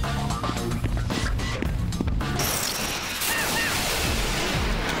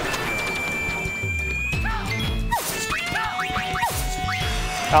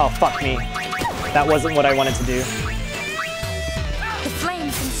 Oh, fuck me. That wasn't what I wanted to do. The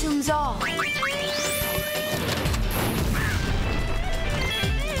flame consumes all.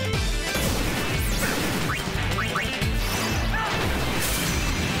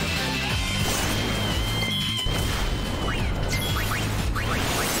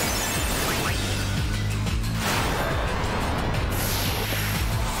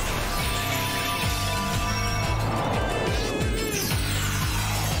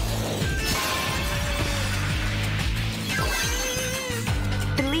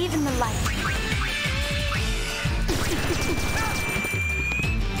 Believe in the light.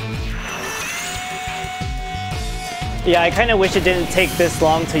 Yeah, I kind of wish it didn't take this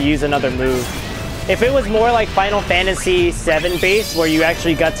long to use another move. If it was more like Final Fantasy VII base, where you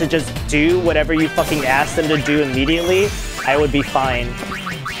actually got to just do whatever you fucking asked them to do immediately, I would be fine.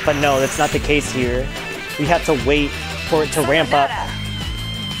 But no, that's not the case here. We have to wait for it to ramp up.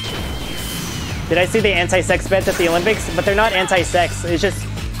 Did I see the anti-sex bets at the Olympics? But they're not anti-sex, it's just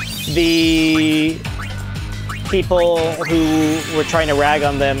the people who were trying to rag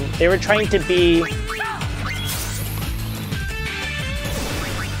on them. They were trying to be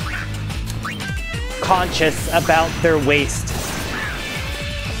conscious about their waist.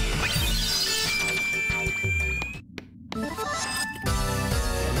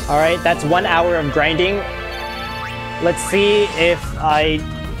 Alright, that's 1 hour of grinding. Let's see if I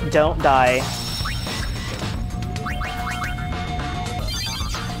don't die.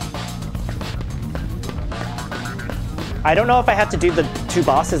 I don't know if I have to do the 2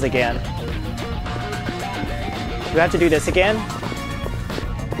 bosses again. Do I have to do this again?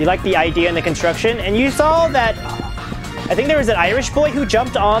 You like the idea and the construction? And you saw that, I think there was an Irish boy who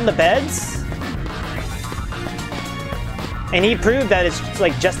jumped on the beds. And he proved that it's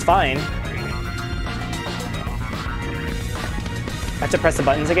like just fine. have to press the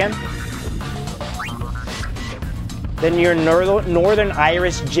buttons again. Then your Northern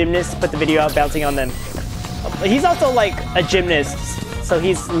Irish gymnast put the video out bouncing on them. He's also like a gymnast, so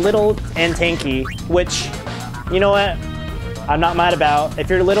he's little and tanky, which, you know what, I'm not mad about. If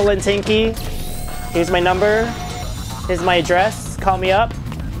you're little and tanky, here's my number, here's my address, call me up.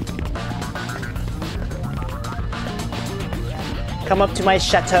 Come up to my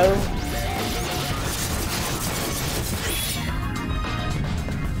chateau.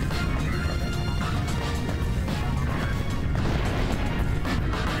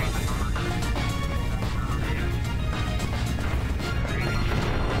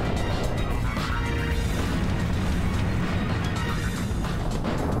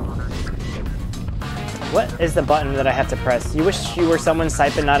 What is the button that I have to press? You wish you were someone's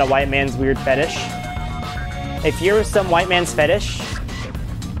type and not a white man's weird fetish? If you're some white man's fetish,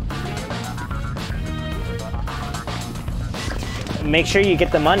 make sure you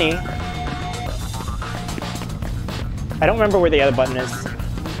get the money. I don't remember where the other button is.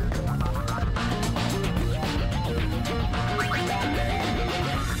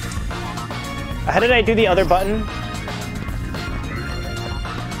 How did I do the other button?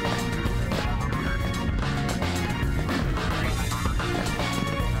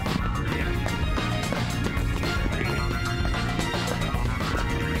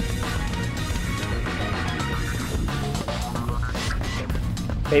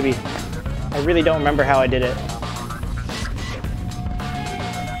 Baby, I really don't remember how I did it.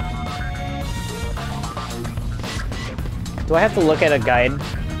 Do I have to look at a guide?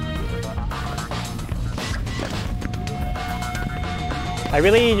 I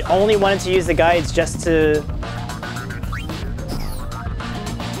really only wanted to use the guides just to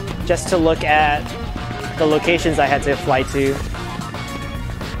look at the locations I had to fly to.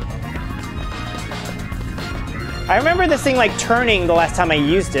 I remember this thing like turning the last time I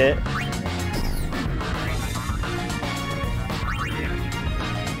used it.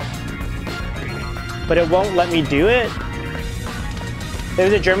 But it won't let me do it. There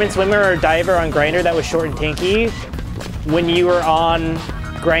was a German swimmer or diver on Grindr that was short and tanky. When you were on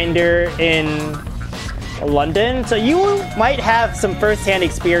Grindr in London. So you might have some first-hand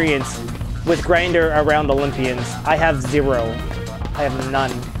experience with Grindr around Olympians. I have zero. I have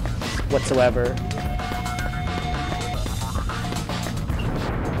none whatsoever.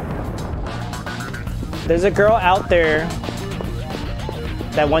 There's a girl out there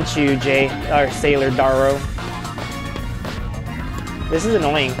that wants you, Jay, or Sailor Darrow. This is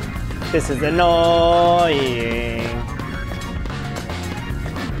annoying. This is annoying.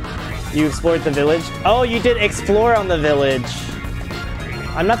 You explored the village? Oh, you did explore on the village.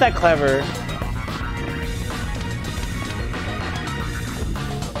 I'm not that clever.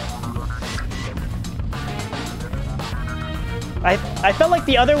 I felt like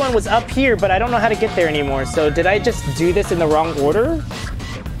the other one was up here, but I don't know how to get there anymore. So did I just do this in the wrong order?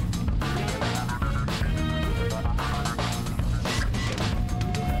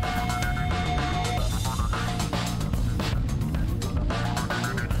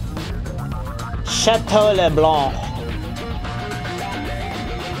 Chateau LeBlanc.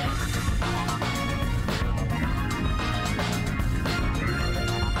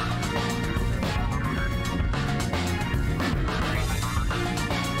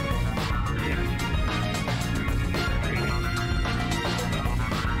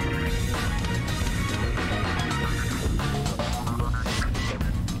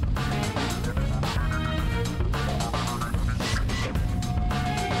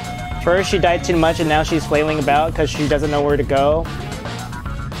 First, she died too much, and now she's flailing about because she doesn't know where to go.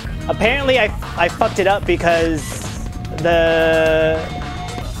 Apparently, I fucked it up because the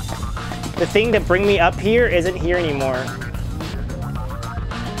thing to bring me up here isn't here anymore.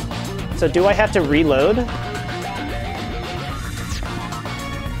 So do I have to reload?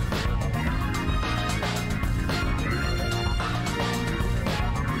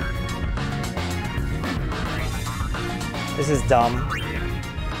 This is dumb.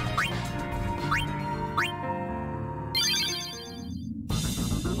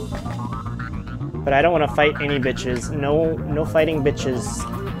 But I don't want to fight any bitches. No fighting bitches,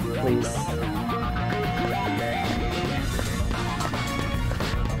 please.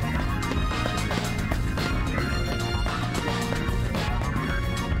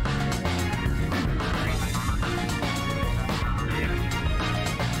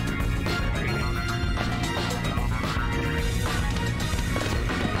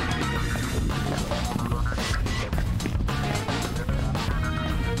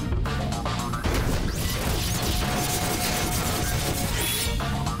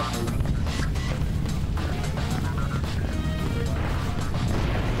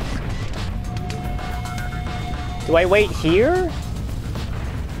 Do I wait here?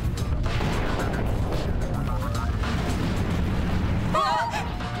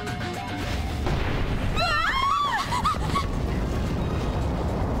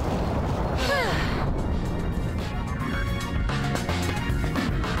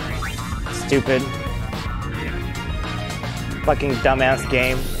 Stupid. Fucking dumbass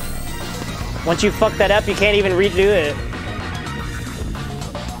game. Once you fuck that up, you can't even redo it.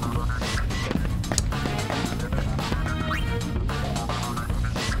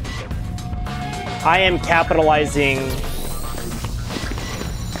 I am capitalizing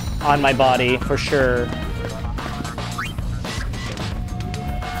on my body, for sure.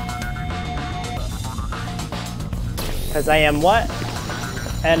 Because I am what?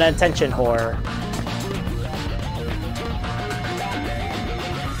 An attention whore.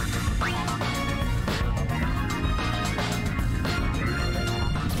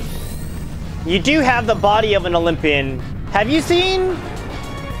 You do have the body of an Olympian. Have you seen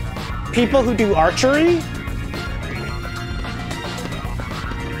people who do archery?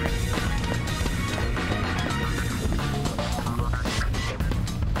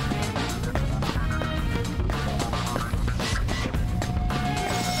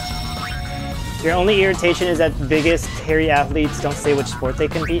 Your only irritation is that biggest, hairy athletes don't say which sport they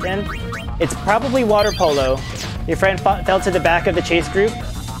compete in. It's probably water polo. Your friend fell to the back of the chase group.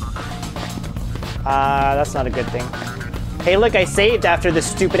 That's not a good thing. Hey, look, I saved after this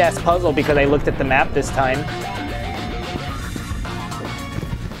stupid-ass puzzle because I looked at the map this time.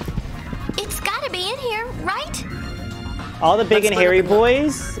 It's gotta be in here, right? All the big and hairy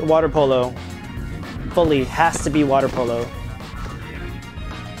boys, water polo. Fully has to be water polo.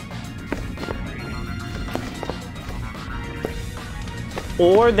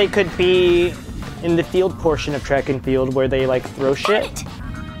 Or they could be in the field portion of track and field where they like throw shit.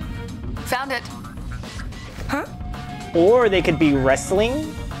 Found it. Huh? Or they could be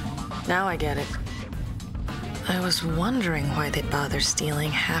wrestling. Now I get it. I was wondering why they'd bother stealing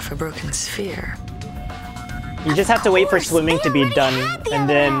half a broken sphere. You just have to wait for swimming to be done, and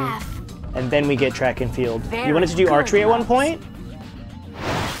then we get track and field. Very You wanted to do good, archery at one Loves. point?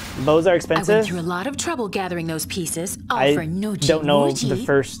 Bows are I went expensive. through a lot of trouble gathering those pieces, all I for no don't know G. the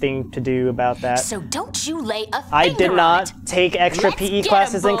first thing to do about that. So don't you lay a finger I did on not it. take extra Let's PE get 'em,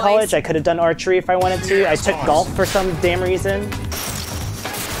 classes in boys. college. I could have done archery if I wanted to. I took golf for some damn reason. Time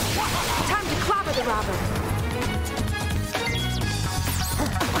to clobber the robber.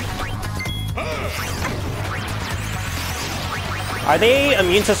 Are they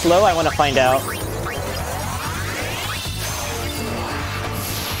immune to slow? I want to find out.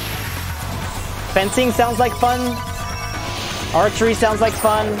 Fencing sounds like fun. Archery sounds like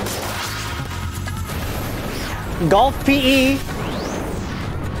fun. Golf PE.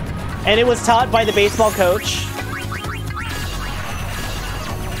 And it was taught by the baseball coach.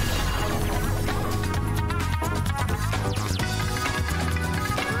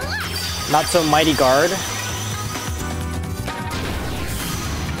 Not so mighty guard.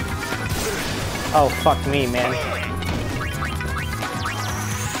 Oh, fuck me, man.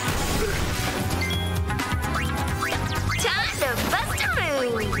 Time to bust a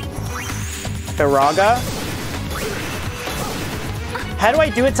move. Firaga? How do I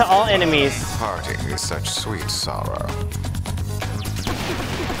do it to all enemies? Parting is such sweet sorrow.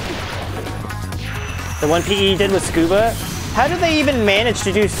 The one PE did with scuba? How do they even manage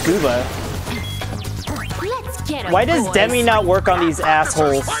to do scuba? Let's get 'em, Why does boys. Demi not work on these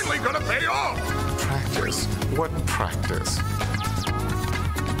assholes? Finally gonna pay off! Practice? What practice?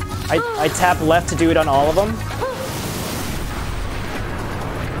 I tap left to do it on all of them?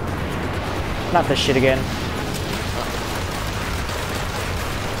 Not this shit again.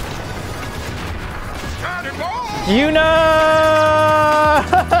 You know!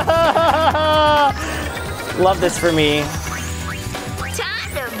 Love this for me.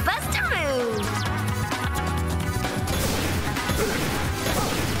 Time to bust a move.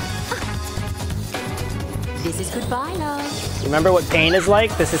 This is goodbye, love. Remember what pain is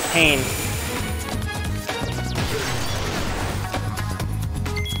like? This is pain.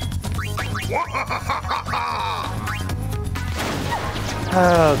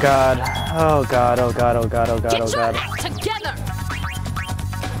 Oh god. Oh god, oh god, oh god, oh god, oh god. Together.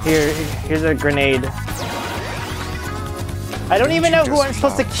 Here's a grenade. I don't even know who I'm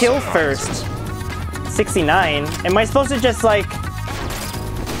supposed to kill first. 69. Am I supposed to just like...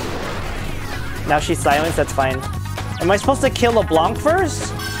 Now she's silenced, that's fine. Am I supposed to kill LeBlanc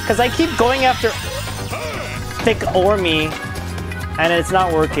first? Because I keep going after Thick Ormy, and it's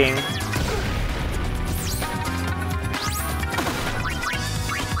not working.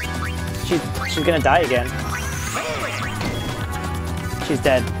 She's gonna die again. She's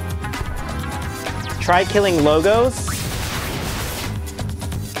dead. Try killing logos.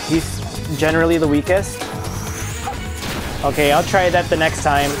 He's generally the weakest. Okay, I'll try that the next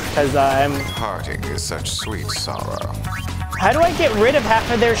time, because I'm... Parting is such sweet sorrow. How do I get rid of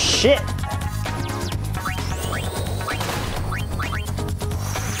half of their shit?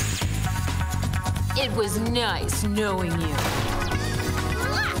 It was nice knowing you.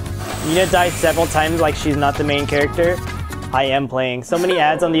 Nina dies several times like she's not the main character. I am playing. So many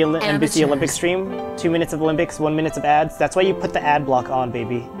ads on the NBC Olympics stream. 2 minutes of Olympics, 1 minute of ads. That's why you put the ad block on,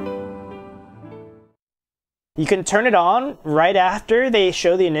 baby. You can turn it on right after they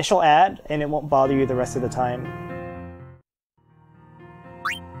show the initial ad, and it won't bother you the rest of the time.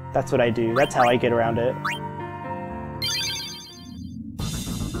 That's what I do. That's how I get around it.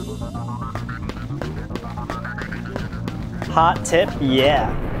 Hot tip?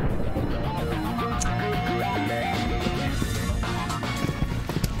 Yeah.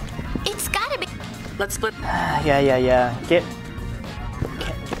 It's gotta be. Let's split. Yeah.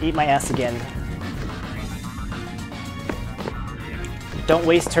 Eat my ass again. Don't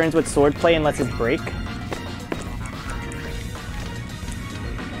waste turns with swordplay unless it's break.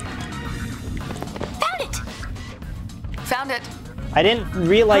 Found it! Found it. I didn't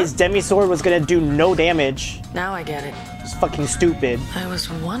realize Demisword was gonna do no damage. Now I get it. It's fucking stupid. I was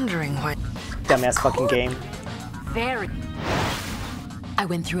wondering why. Dumbass fucking game. Very. I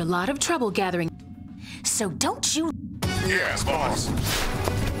went through a lot of trouble gathering. So don't you... Yes, boss.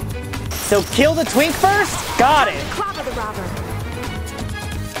 So kill the twink first? Got it. Clobber the robber.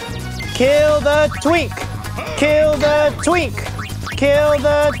 Kill the twink. Kill the twink. Kill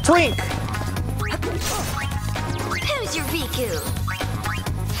the twink. Who's your Riku?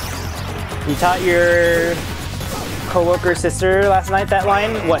 You taught your coworker sister last night that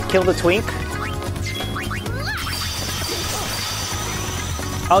line? What, kill the twink?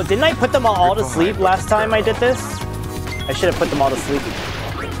 Oh, didn't I put them all to sleep last time I did this? I should have put them all to sleep.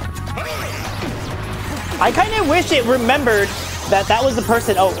 I kind of wish it remembered that that was the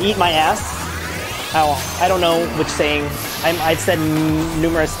person. Oh, eat my ass. Oh, I don't know which saying. I've said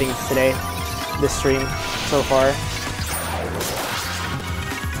numerous things today, this stream so far.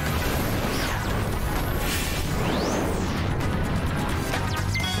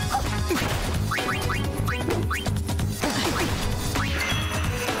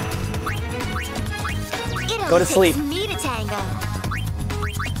 Go to sleep. Me to tango.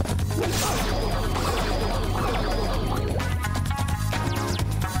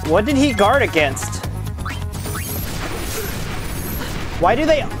 What did he guard against? Why do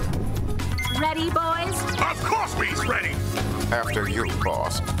they... Ready, boys? Of course he's ready. After you,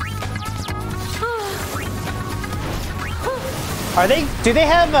 boss. Are they... Do they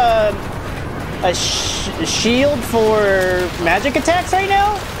have a shield for magic attacks right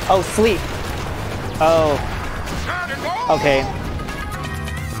now? Oh, sleep. Oh. Okay.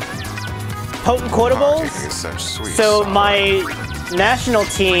 Potent quotables? So my national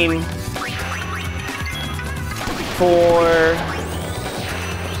team for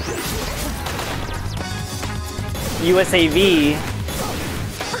USAV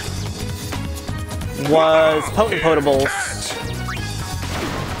was potent potables.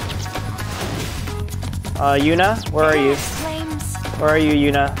 Yuna, where are you? Where are you,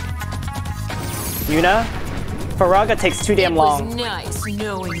 Yuna? Yuna? Faraga takes too damn long. It was nice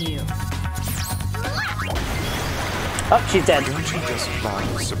knowing you. Oh, she's dead. Don't you just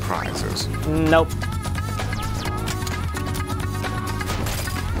love surprises? Nope.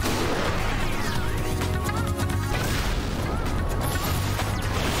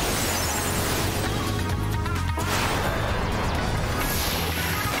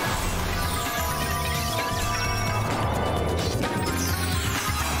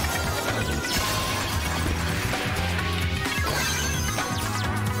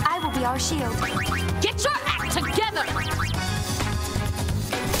 I will be our shield. Get your act together!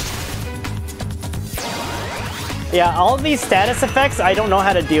 Yeah, all of these status effects I don't know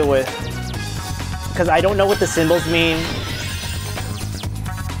how to deal with. Because I don't know what the symbols mean.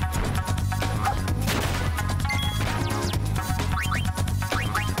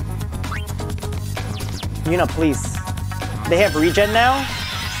 Yuna, please. They have regen now?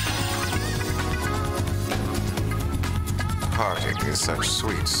 Parting is such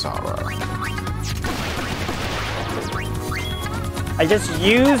sweet sorrow. I just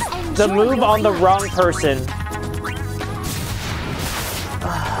used the move on the wrong person.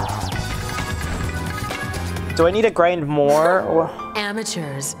 Do I need to grind more? Or...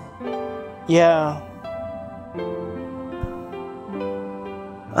 Amateurs. Yeah.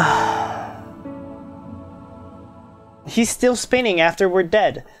 He's still spinning after we're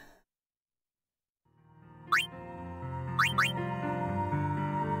dead.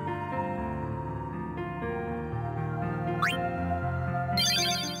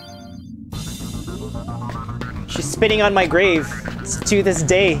 She's spinning on my grave to this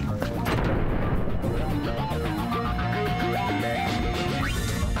day.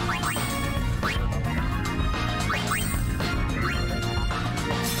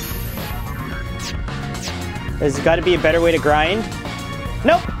 There's got to be a better way to grind.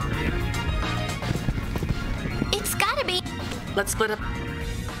 Nope. It's gotta be. Let's split up.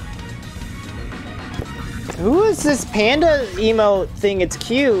 Who is this panda emote thing? It's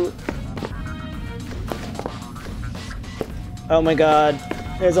cute. Oh my god.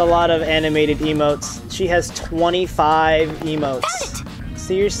 There's a lot of animated emotes. She has 25 emotes. Found it.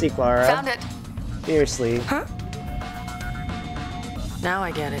 Seriously, Clara. Found it. Seriously. Huh? Now I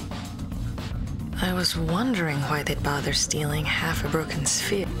get it. I was wondering why they'd bother stealing half a broken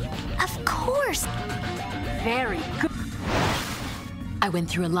sphere. Of course. Very good. I went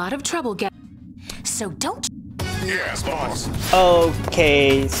through a lot of trouble so don't. Yes, boss.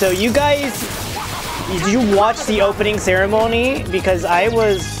 Okay, so you guys, did you watch the opening ceremony? Because I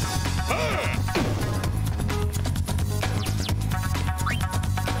was...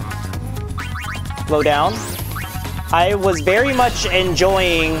 Slow down. I was very much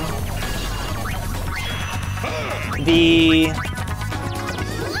enjoying the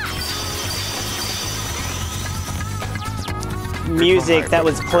music that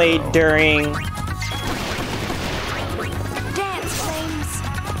was played during Dance flames.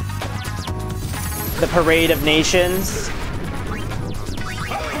 the Parade of Nations.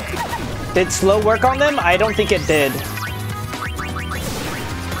 Did slow work on them? I don't think it did.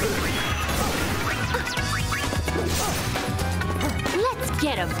 Let's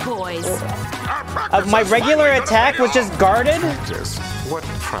get 'em, boys. My regular attack was just guarded? Practice. What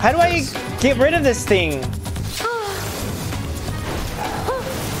practice? How do I get rid of this thing?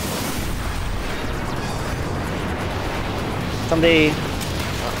 Somebody...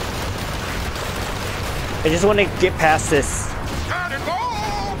 I just want to get past this.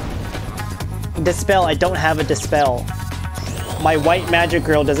 Dispel. I don't have a dispel. My white magic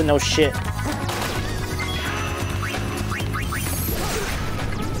girl doesn't know shit.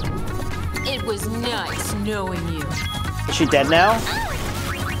 It was nice knowing you. Is she dead now?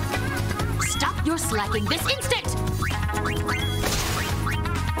 Stop your slacking this instant!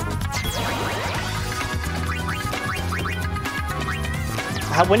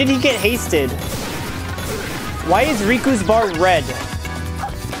 When did he get hasted? Why is Riku's bar red?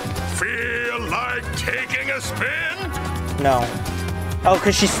 Feel like taking a spin? No. Oh,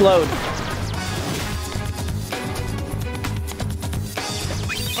 because she slowed.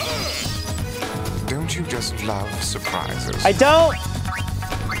 Don't you just love surprises? I don't!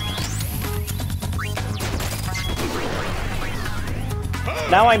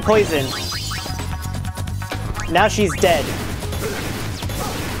 Now I'm poisoned. Now she's dead.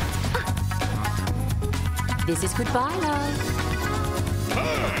 This is goodbye, love.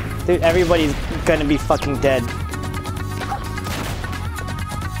 Dude, everybody's gonna be fucking dead.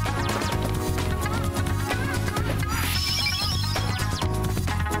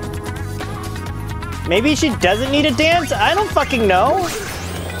 Maybe she doesn't need a dance? I don't fucking know.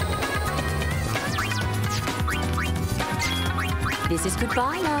 This is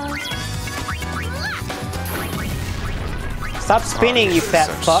goodbye, love. Stop spinning, you fat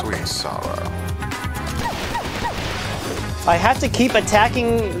Such fuck. Sweet sorrow. I have to keep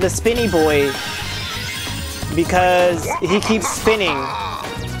attacking the spinny boy because he keeps spinning.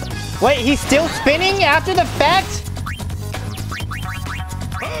 Wait, he's still spinning after the fact?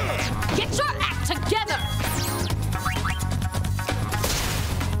 Get your act together!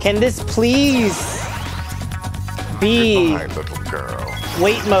 Can this please be Goodbye, little girl.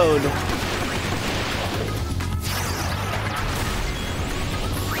 wait mode?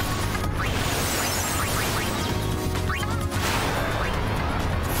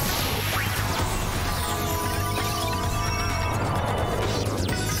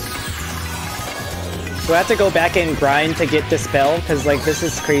 Do I have to go back and grind to get Dispel? Because, like, this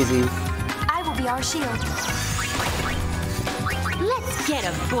is crazy. I will be our shield. Let's get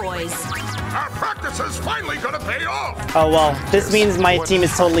 'em, boys. Our practice is finally gonna pay off. Oh, well, this means my team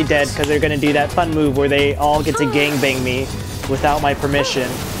is totally dead because they're going to do that fun move where they all get to gangbang me without my permission.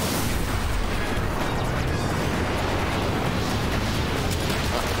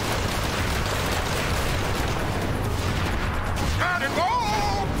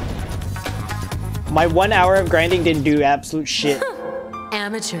 My 1 hour of grinding didn't do absolute shit.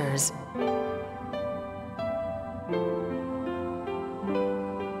 Amateurs.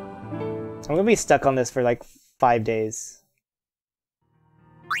 I'm gonna be stuck on this for like 5 days.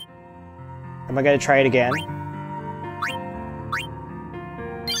 Am I gonna try it again?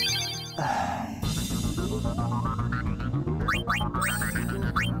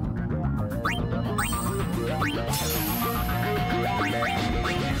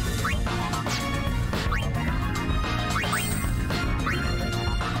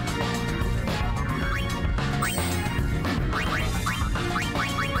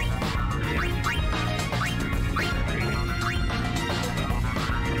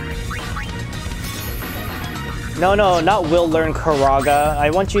 No, no, not will learn Karaga. I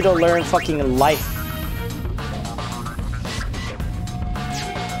want you to learn fucking life.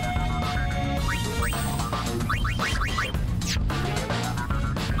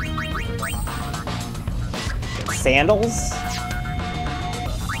 Sandals?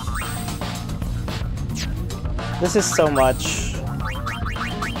 This is so much.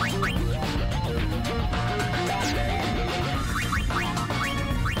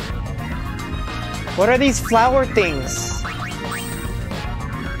 What are these flower things?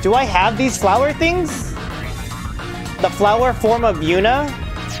 Do I have these flower things? The flower form of Yuna?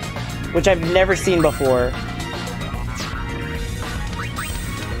 Which I've never seen before.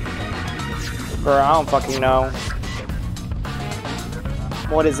 Bro, I don't fucking know.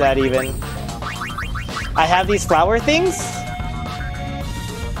 What is that even? I have these flower things?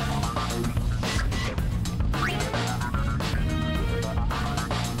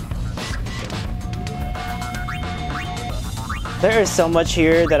 There is so much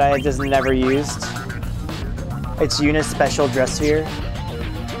here that I have just never used. It's Yuna's special dress sphere.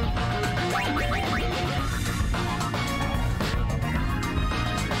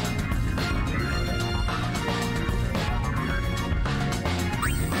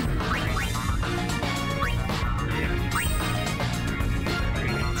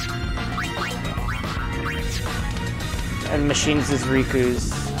 And machines is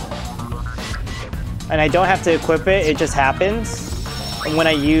Riku's. And I don't have to equip it, it just happens. And when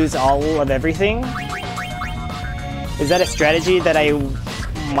I use all of everything. Is that a strategy that I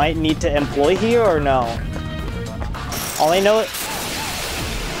might need to employ here or no? All I know...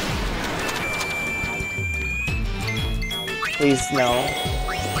 Please, no.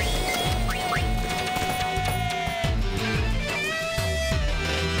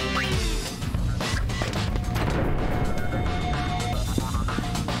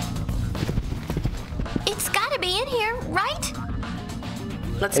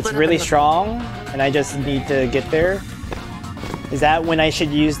 It's really strong, and I just need to get there. Is that when I should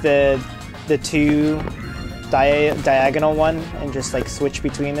use the two diagonal one and just like switch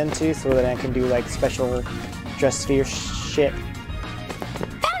between them two so that I can do like special dress sphere shit?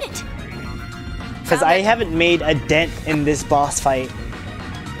 Found it! Because I haven't made a dent in this boss fight.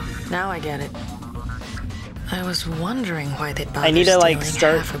 Now I get it. I was wondering why they'd bother I need to like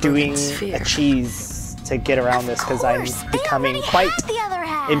stealing start doing sphere. a cheese to get around this because I'm becoming quite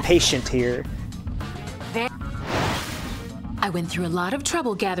impatient here. I went through a lot of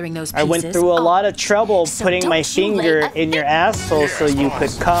trouble gathering those pieces. I went through a lot of trouble so putting my don't you finger lay a in your asshole so you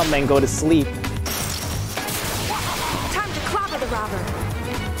could come and go to sleep. Time to clobber the robber.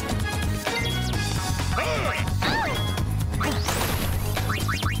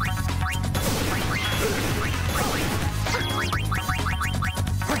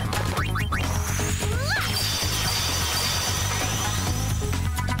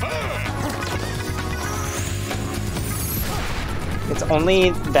 It's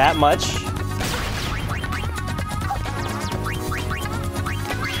only that much.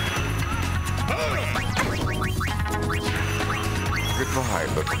 Goodbye,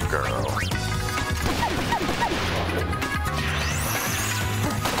 little girl.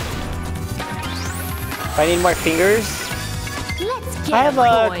 If I need more fingers, Let's get I have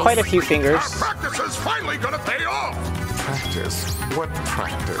boys. quite a few fingers. Our practice is finally gonna pay off! Practice? What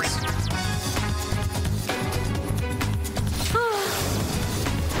practice?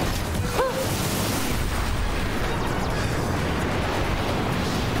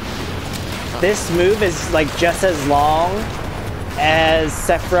 This move is like just as long as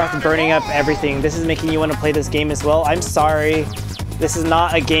Sephiroth burning up everything. This is making you want to play this game as well. I'm sorry. This is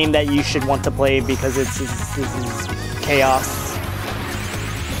not a game that you should want to play because this is chaos.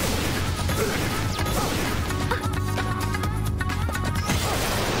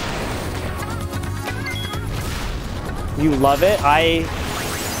 You love it? I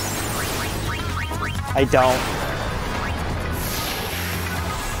don't.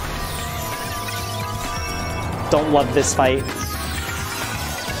 Don't love this fight.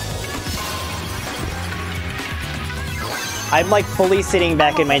 I'm like fully sitting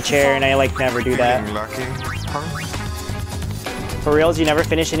back in my chair and I like never do that. Feeling lucky, huh? For reals, you never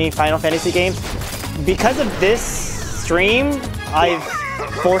finish any Final Fantasy games? Because of this stream, I'm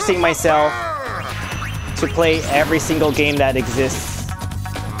forcing myself to play every single game that exists.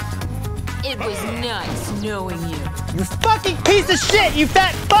 It was nice knowing you. You fucking piece of shit, you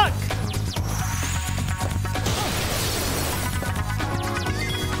fat fuck!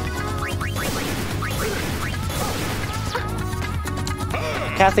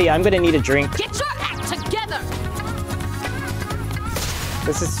 Kathy, I'm gonna need a drink. Get your act together!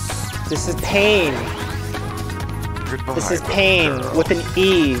 This is pain. Goodbye, This is little pain girl. with an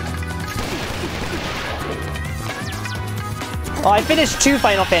E. Well, I finished 2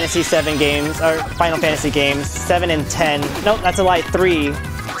 Final Fantasy 7 games, or Final Fantasy games, 7 and 10. Nope, that's a lie, 3.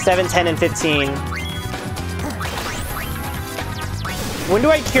 7, 10, and 15. When do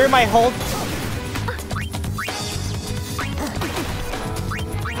I cure my whole...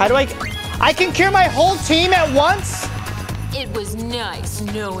 How do I can cure my whole team at once? It was nice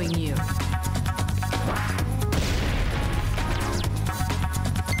knowing you.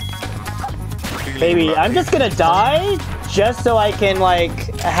 Feeling Baby, lucky. I'm just gonna die just so I can, like,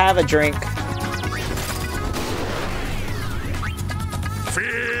 have a drink.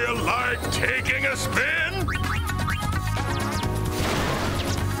 Feel like taking a spin?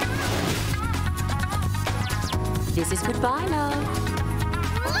 This is goodbye, love.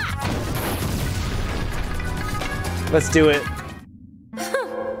 Let's do it.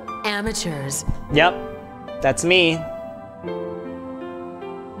 Amateurs. Yep, that's me.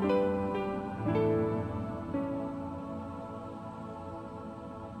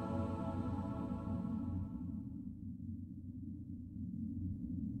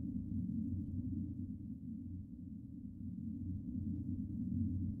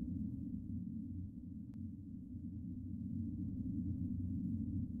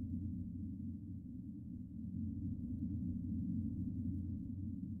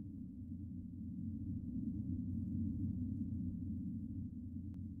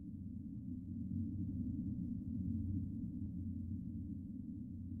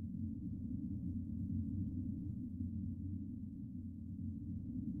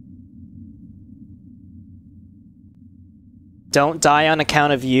 Don't die on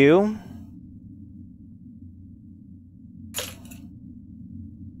account of you.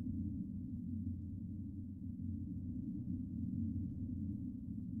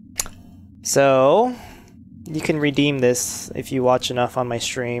 So, you can redeem this if you watch enough on my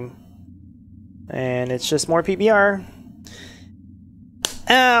stream. And it's just more PBR.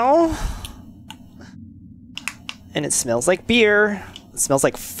 Ow! And it smells like beer. It smells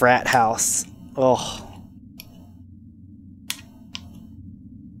like frat house. Ugh.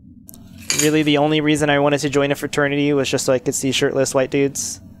 Really, the only reason I wanted to join a fraternity was just so I could see shirtless white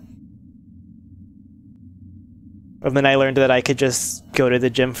dudes. And then I learned that I could just go to the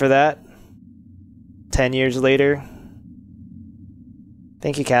gym for that. 10 years later.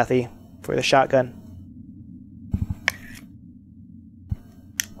 Thank you, Kathy, for the shotgun.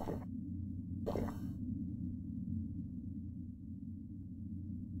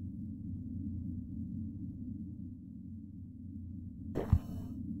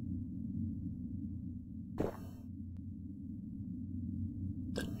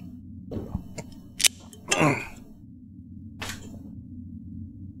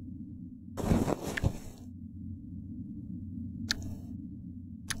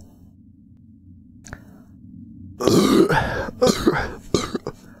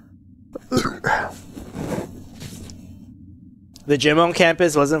 The gym on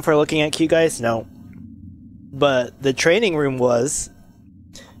campus wasn't for looking at cute guys? No. But the training room was.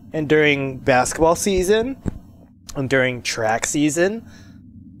 And during basketball season, and during track season,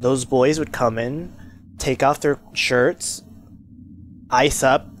 those boys would come in, take off their shirts, ice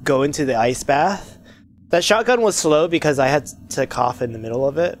up, go into the ice bath. That shotgun was slow because I had to cough in the middle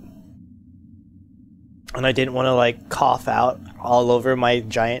of it. And I didn't want to, like, cough out all over my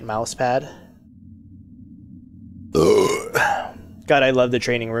giant mouse pad. God, I love the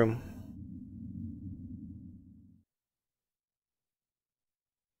training room.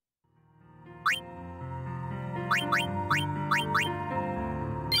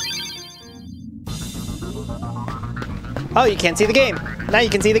 Oh, you can't see the game. Now you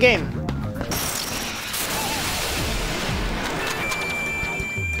can see the game.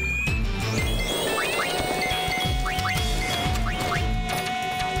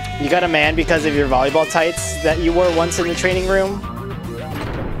 You got a man because of your volleyball tights that you wore once in the training room?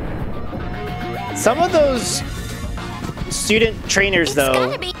 Some of those student trainers,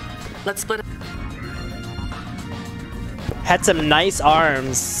 though, Let's split. had some nice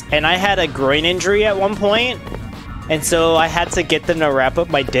arms, and I had a groin injury at one point, and so I had to get them to wrap up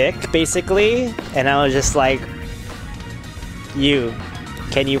my dick, basically, and I was just like,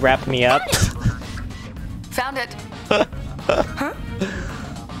 can you wrap me up? Found it. Huh?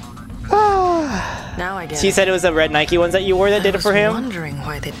 Now I get She said it was the red Nike ones that you wore that did it for him? Wondering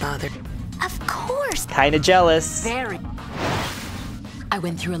why they bothered. Of course. Kinda jealous. Very. I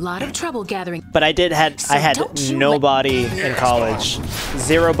went through a lot of trouble gathering. But I had no body in college.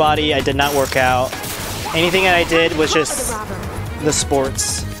 Zero body, I did not work out. Anything that I did was just the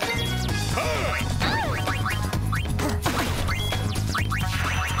sports.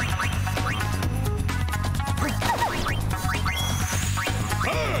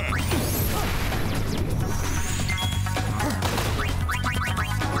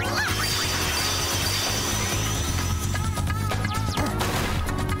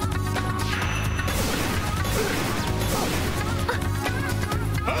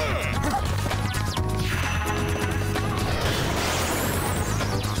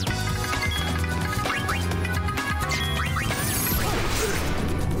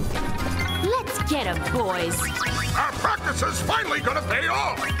 Get 'em, boys. Our practice is finally gonna pay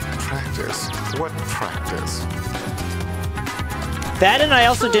off. Practice? What practice? That, and I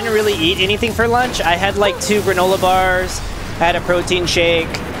also didn't really eat anything for lunch. I had like 2 granola bars. I had a protein shake.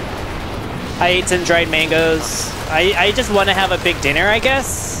 I ate some dried mangoes. I just want to have a big dinner, I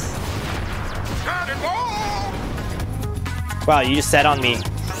guess. Wow, you just sat on me.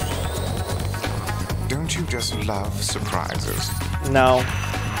 Don't you just love surprises? No.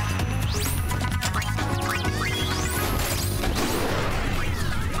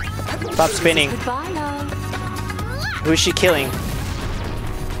 Stop spinning. Goodbye, love. Who is she killing?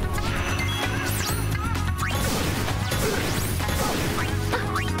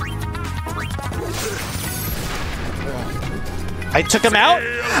 I took him out?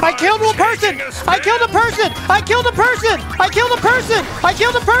 I killed one person! I killed a person! I killed a person! I killed a person! I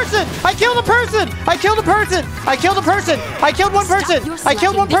killed a person! I killed a person! I killed a person! I killed a person! I killed one person! I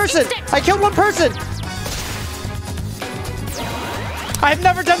killed one person! I killed one person! I've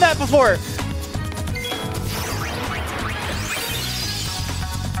never done that before!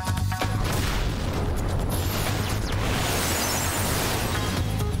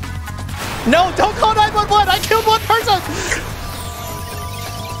 No, don't call 911! I killed one person!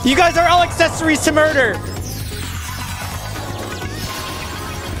 You guys are all accessories to murder!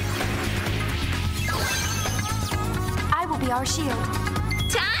 I will be our shield.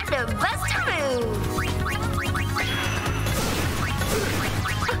 Time to bust a move.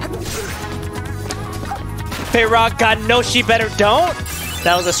 Rock, God knows she better don't?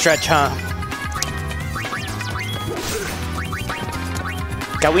 That was a stretch, huh?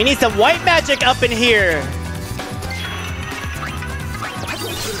 God, we need some white magic up in here!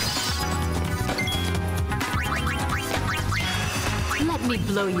 Let me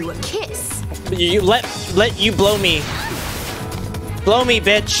blow you a kiss. You let you blow me. Blow me,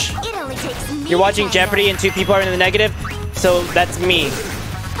 bitch. It only takes me. You're watching Jeopardy and 2 people are in the negative, so that's me.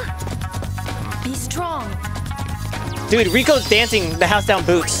 Be strong. Dude, Rico's dancing the house down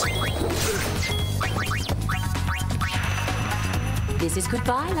boots. This is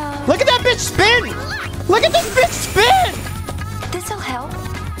goodbye, love. Look at that bitch spin! Look at this bitch spin! This'll help.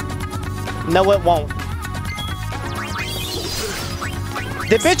 No, it won't.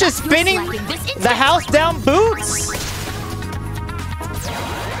 The bitch is spinning the house down boots!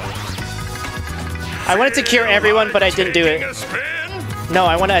 I wanted to cure everyone, but I didn't do it. No,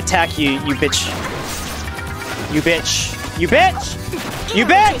 I want to attack you, you bitch. You bitch. You bitch! You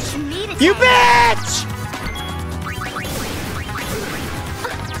bitch! You bitch!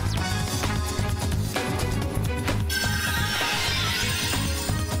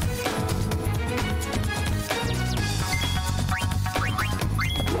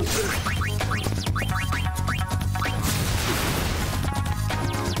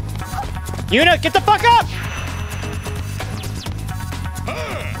 Yuna, get the fuck up!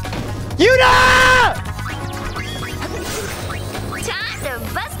 Yuna! Time to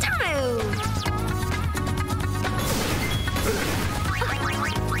bust a move.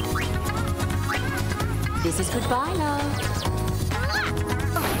 This is goodbye, love.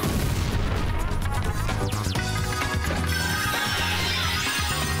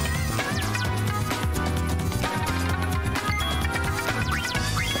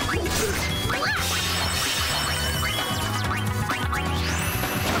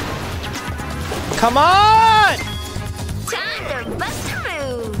 Come on! Time to bust a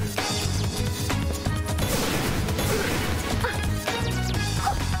move.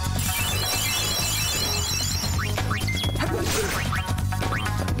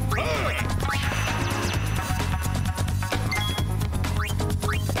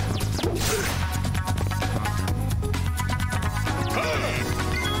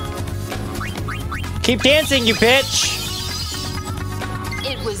 Keep dancing, you bitch!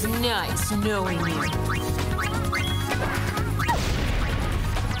 It was nice knowing you.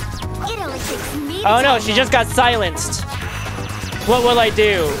 It only takes me to Oh no, tango. she just got silenced. What will I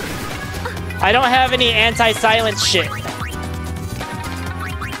do? I don't have any anti-silence shit.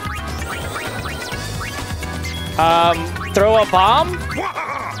 Throw a bomb?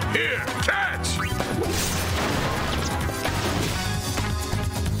 Wahaha! Here, catch!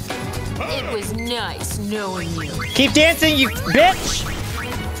 It was nice knowing you. Keep dancing, you bitch!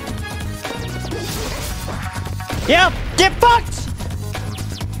 Yeah, get fucked!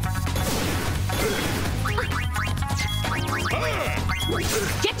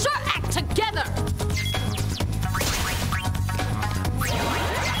 Get your act together!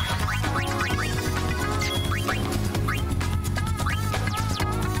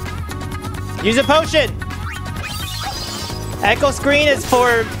 Use a potion! Echo screen is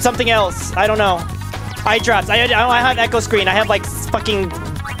for something else. I don't know. Eye drops. I don't have echo screen. I have like fucking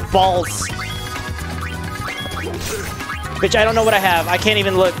balls. Bitch, I don't know what I have. I can't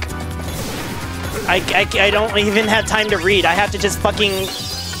even look. I don't even have time to read. I have to just fucking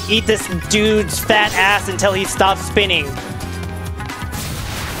eat this dude's fat ass until he stops spinning.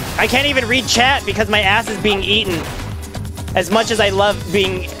 I can't even read chat because my ass is being eaten. As much as I love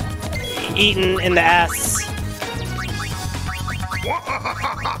being eaten in the ass.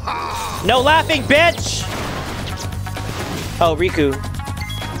 No laughing, bitch! Oh, Riku.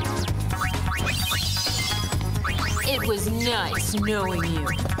 It was nice knowing you.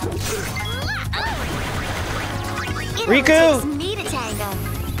 It Riku! only takes me to tango.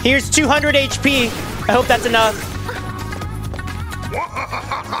 Here's 200 HP. I hope that's enough.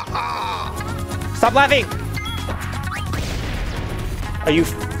 Stop laughing! Are you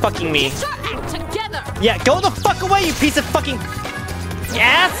fucking me? Get your act together! Yeah, go the fuck away, you piece of fucking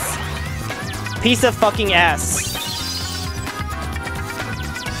ass! Piece of fucking ass.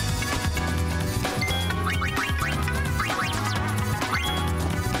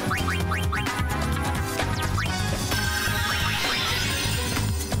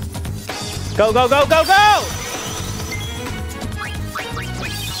 Go, go, go, go, go!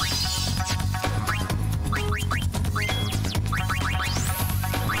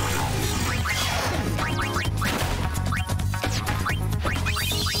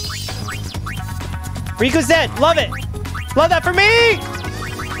 Riku's dead. Love it. Love that for me!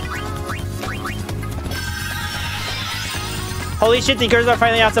 Holy shit, the girls are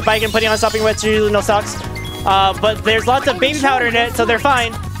finally off the bike and putting on sopping wet shoes, no socks. But there's lots of baby powder in it, so they're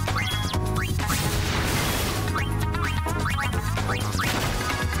fine.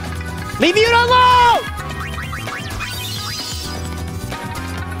 Leave you alone!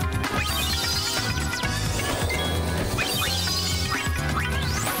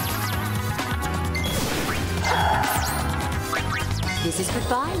 This is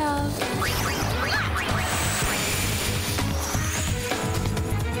goodbye, love.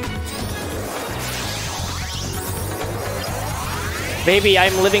 Baby,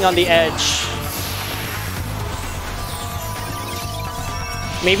 I'm living on the edge.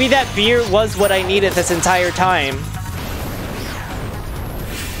 Maybe that beer was what I needed this entire time.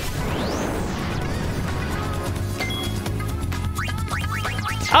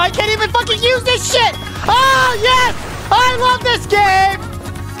 I can't even fucking use this shit! Oh, yes! I love this game!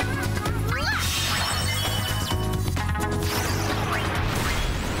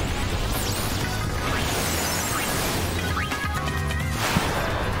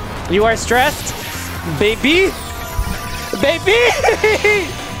 You are stressed? Baby? Baby!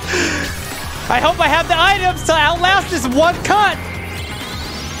 I hope I have the items to outlast this one cut!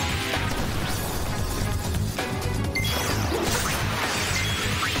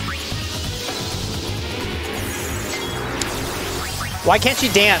 Why can't she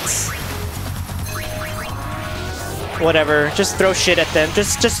dance? Whatever, just throw shit at them.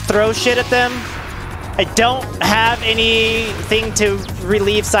 Just throw shit at them. I don't have anything to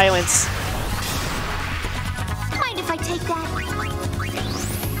relieve silence. Mind if I take that?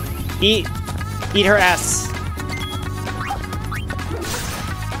 Eat her ass.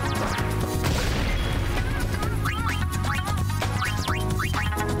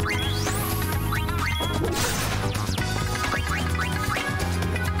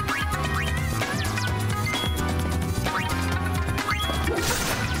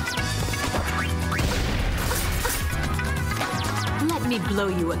 Let me blow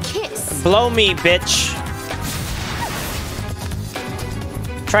you a kiss. Blow me, bitch.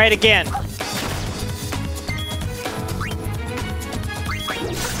 Try it again.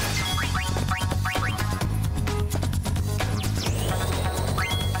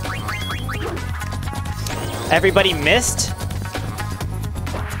 Everybody missed?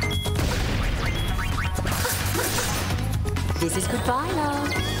 This is goodbye,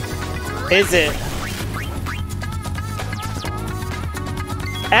 love. Is it?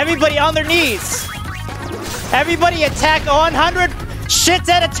 Everybody on their knees! Everybody attack 100 shits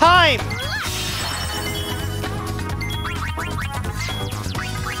at a time!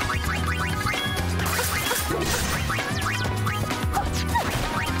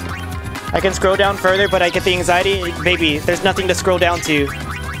 I can scroll down further, but I get the anxiety. Baby, there's nothing to scroll down to.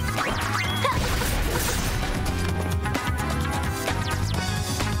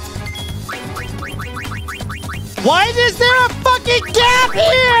 Why is there a fucking gap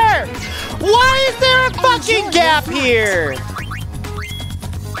here? Why is there a fucking gap here?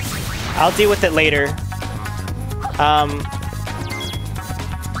 I'll deal with it later.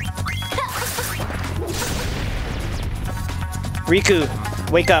 Riku,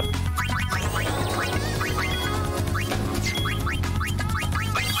 wake up.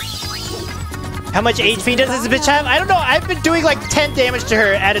 How much HP does this bitch have? I don't know. I've been doing like 10 damage to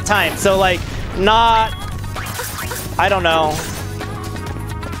her at a time. So like, not... I don't know.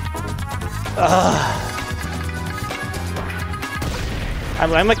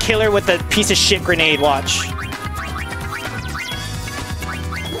 I'm a killer with a piece of shit grenade, watch. You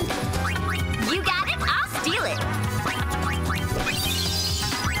got it, I'll steal it.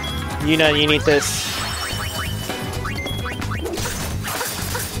 You know you need this.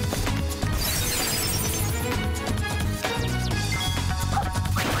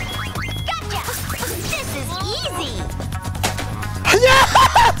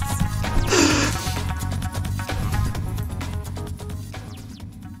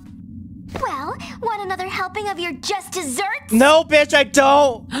 No, bitch, I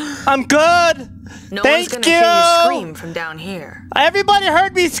don't. I'm good. No Thank one's gonna you. hear you scream from down here. Everybody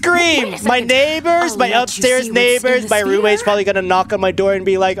heard me scream. My neighbors, my upstairs neighbors, my roommate's probably gonna knock on my door and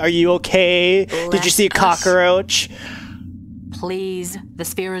be like, "Are you okay? Did you see a cockroach?" Please, the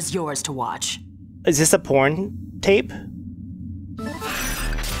sphere is yours to watch. Is this a porn tape?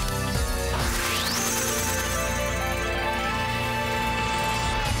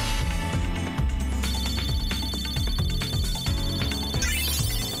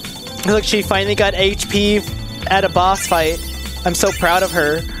 Look, she finally got HP at a boss fight. I'm so proud of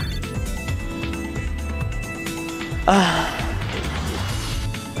her.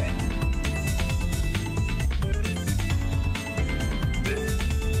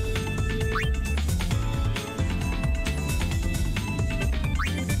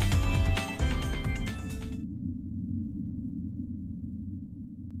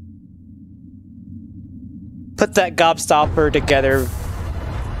 Put that gobstopper together.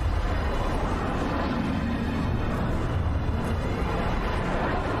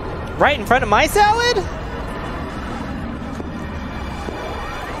 Right in front of my salad?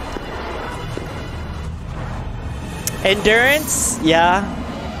 Endurance? Yeah.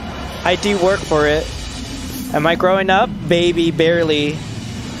 I do work for it. Am I growing up? Baby, barely.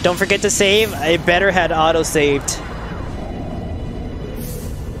 Don't forget to save. I better had auto-saved.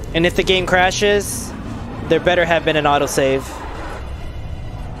 And if the game crashes, there better have been an autosave.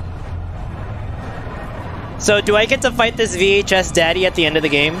 So, do I get to fight this VHS daddy at the end of the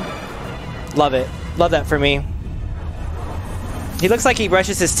game? Love it. Love that for me. He looks like he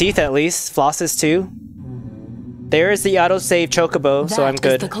brushes his teeth at least. Flosses too. There is the autosave chocobo, so I'm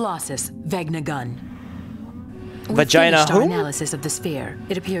good. That is the Colossus, Vegna gun. Vagina Our who? analysis of the sphere.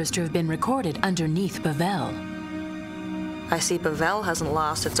 It appears to have been recorded underneath Bevelle. I see Bevelle hasn't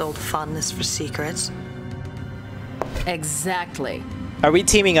lost its old fondness for secrets. Exactly. Are we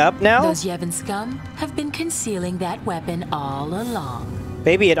teaming up now? Those Yevon scum have been concealing that weapon all along.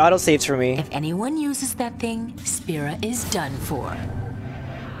 Baby, it autosaves for me. If anyone uses that thing, Spira is done for.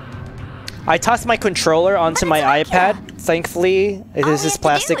 I tossed my controller onto my iPad. Thankfully, it is this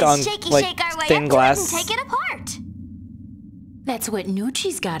plastic on like thin glass. Take it apart. That's what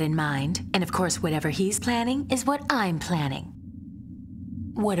Nucci's got in mind. And of course, whatever he's planning is what I'm planning.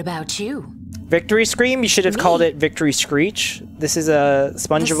 What about you? Victory Scream? You should have called it Victory Screech. This is a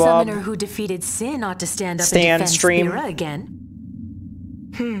SpongeBob. The summoner who defeated Sin ought to stand up and defend Spira again.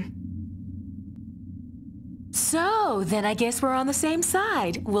 So, then I guess we're on the same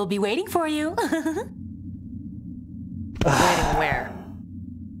side. We'll be waiting for you. Waiting where?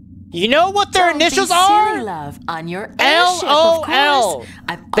 You know what their initials Silly, are? love. On your LOL.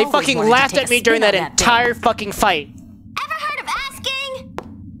 They fucking laughed at me during that entire entire fucking fight. Ever heard of asking?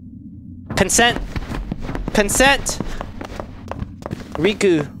 Consent. Consent.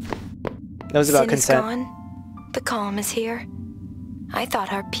 Riku knows about Sin is consent. gone. The calm is here. I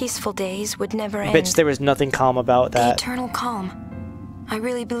thought our peaceful days would never end. Bitch, there was nothing calm about The that. eternal calm. I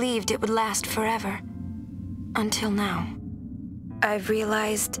really believed it would last forever. Until now. I've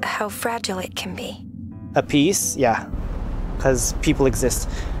realized how fragile it can be. A peace? Yeah. Because people exist.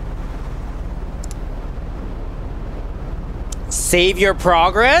 Save your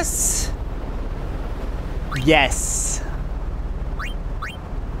progress? Yes.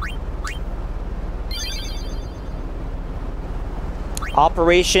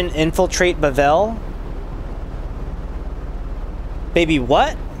 Operation Infiltrate Bevelle? Baby,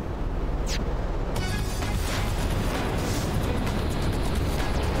 what?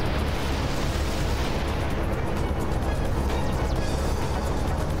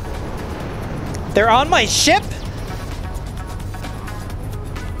 They're on my ship?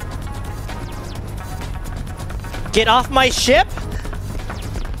 Get off my ship?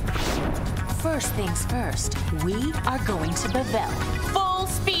 First things first, we are going to Bevelle. Full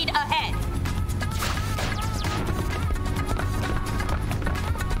speed ahead!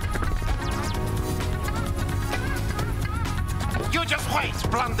 You just wait,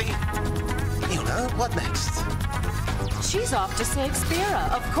 Blondie. You know, what next? She's off to Shakespeare,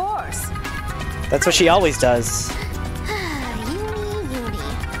 of course. That's what she always does.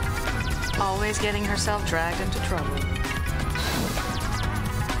 Always getting herself dragged into trouble.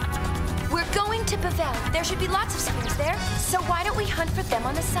 We're going to Bevelle. There should be lots of spears there. So why don't we hunt for them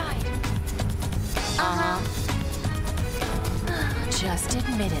on the side? Just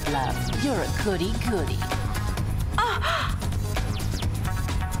admit it, love. You're a goody-goody.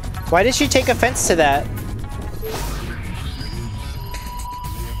 Why did she take offense to that?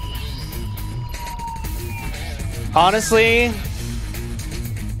 Honestly,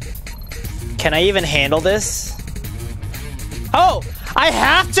 can I even handle this? Oh, I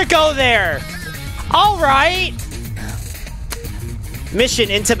have to go there! Alright!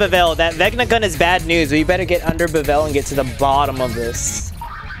 Mission into Bevelle. That Vecna gun is bad news. We better get under Bevelle and get to the bottom of this.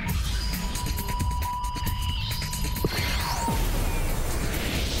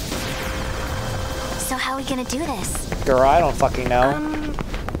 So how are we gonna do this? Girl, I don't fucking know.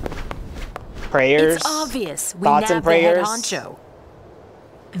 Prayers? It's obvious. We Thoughts and nab the head prayers? honcho.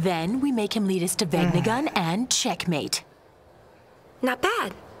 Then we make him lead us to Vegnagun and checkmate. Not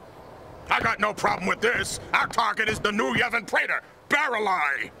bad. I got no problem with this. Our target is the new Yevon Praetor,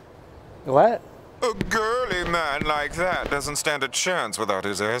 Barreleye. What? A girly man like that doesn't stand a chance without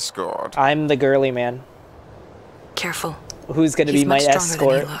his escort. I'm the girly man. Careful. Who's gonna He's be my much stronger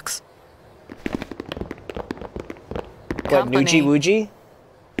than escort? he looks. What, Noogie Woogie?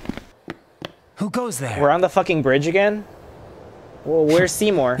 Who goes there? We're on the fucking bridge again? Well, where's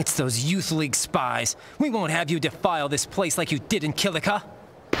Seymour? It's those Youth League spies. We won't have you defile this place like you did in Kilika.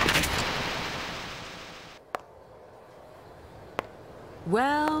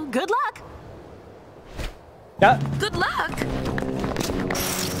 Well, good luck. Yeah. Good luck.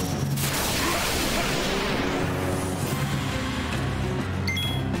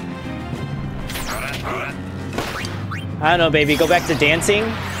 I don't know, baby. Go back to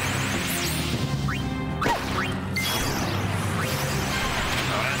dancing.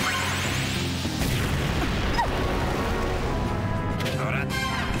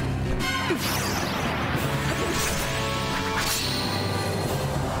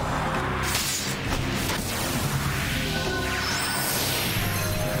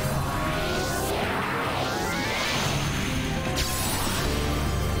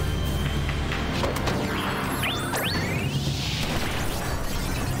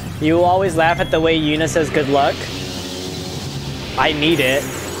 You always laugh at the way Yuna says good luck. I need it.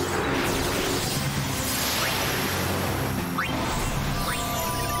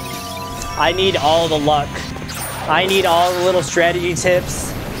 I need all the luck. I need all the little strategy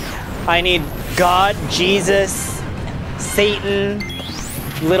tips. I need God, Jesus, Satan,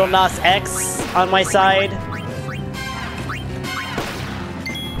 Little Nas X on my side.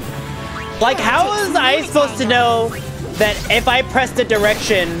 Like, how was I supposed to know that if I press the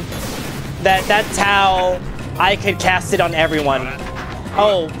direction, that's how I could cast it on everyone?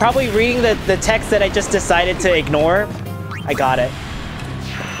 Oh, probably reading the text that I just decided to ignore. I got it.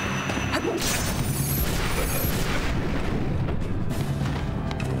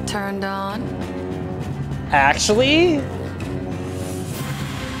 Turned on. Actually?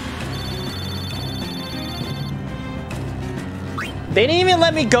 They didn't even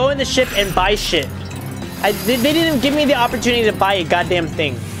let me go in the ship and buy shit. They didn't even give me the opportunity to buy a goddamn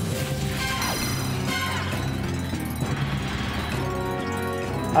thing.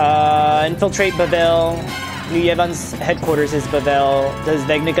 Infiltrate Bevelle. New Yevon's headquarters is Bevelle. Does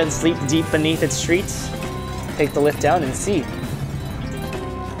Vegnagun sleep deep beneath its streets? Take the lift down and see.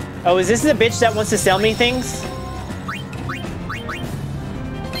 Oh, is this the bitch that wants to sell me things?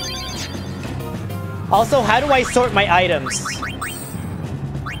 Also, how do I sort my items?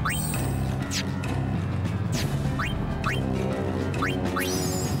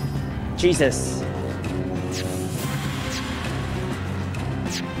 Jesus.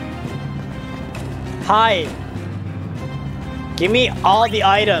 Hi. Give me all the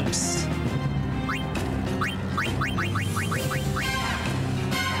items.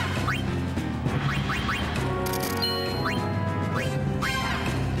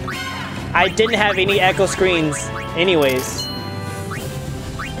 I didn't have any echo screens anyways.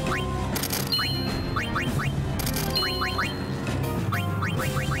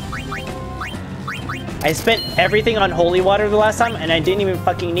 I spent everything on holy water the last time and I didn't even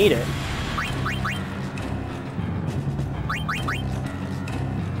fucking need it.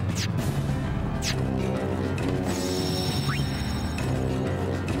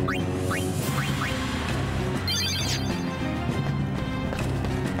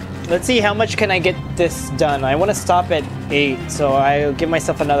 Let's see, how much can I get this done? I want to stop at 8, so I'll give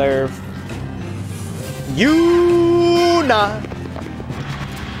myself another... Yuna!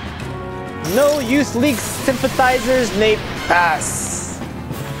 No Youth League sympathizers may pass.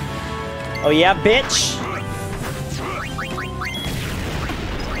 Oh yeah, bitch?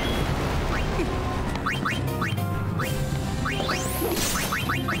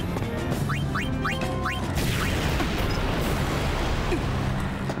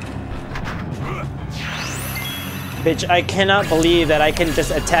 Bitch, I cannot believe that I can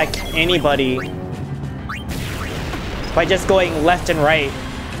just attack anybody by just going left and right.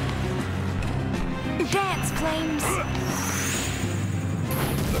 Dance, Flames.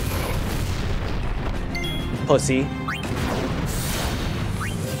 Pussy.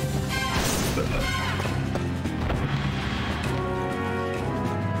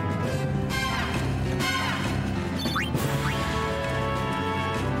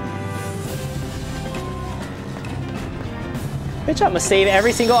 Bitch, I'm gonna save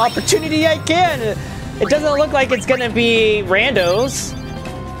every single opportunity I can. It doesn't look like it's gonna be randos.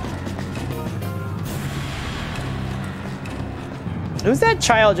 Who's that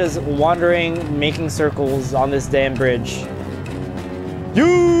child just wandering, making circles on this damn bridge?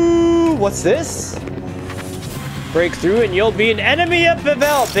 You! What's this? Break through and you'll be an enemy of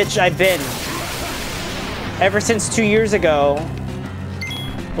Bevelle. Bitch, I've been. Ever since 2 years ago,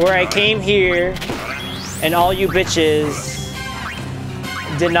 where I came here and all you bitches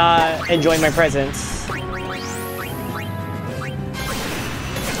did not enjoy my presence.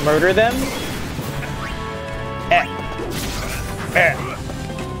 Murder them?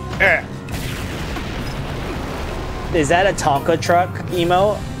 Is that a Tonka truck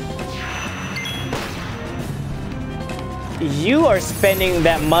emote? You are spending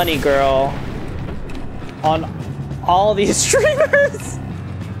that money, girl, on all these streamers.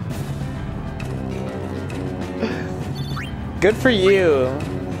 Good for you.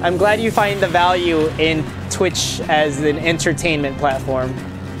 I'm glad you find the value in Twitch as an entertainment platform.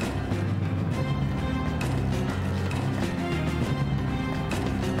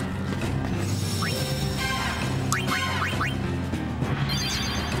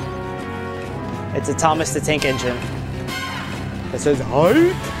 It's a Thomas the Tank Engine. It says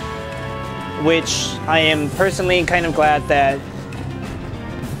hype, which I am personally kind of glad that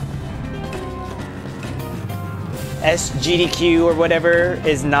SGDQ or whatever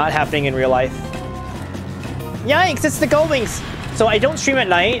is not happening in real life. Yikes, it's the Goldwings! So I don't stream at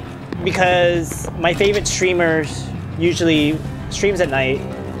night because my favorite streamer usually streams at night,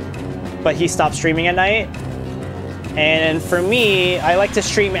 but he stopped streaming at night. And for me, I like to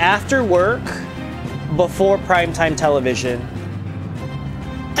stream after work, before primetime television.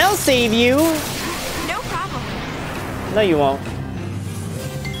 I'll save you! No problem. No, you won't.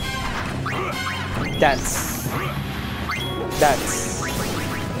 Dance. Dance.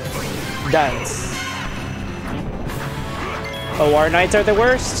 Dance. OR nights are the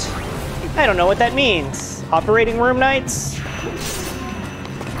worst? I don't know what that means. Operating room nights?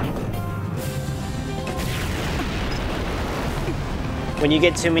 When you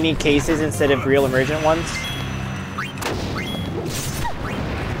get too many cases instead of real emergent ones?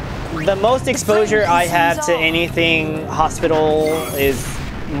 The most exposure I have to anything hospital is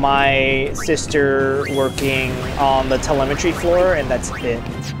my sister working on the telemetry floor, and that's it.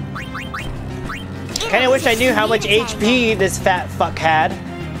 Kinda wish I knew how much HP this fat fuck had.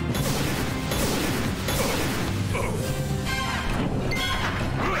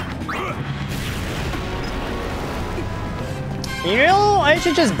 You know, I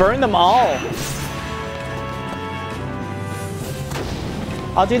should just burn them all.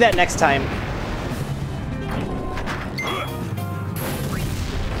 I'll do that next time.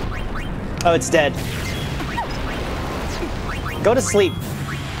 Oh, it's dead. Go to sleep.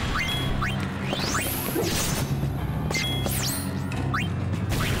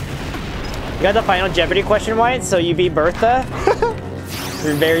 You got the final Jeopardy question, Wyatt, so you beat Bertha?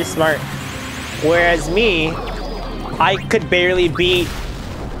 You're very smart. Whereas me, I could barely beat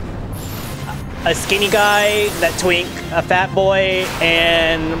a skinny guy, that twink, a fat boy,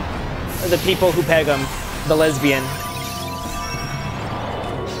 and the people who peg him, the lesbian.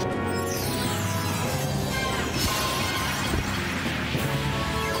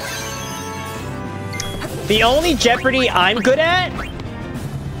 The only Jeopardy I'm good at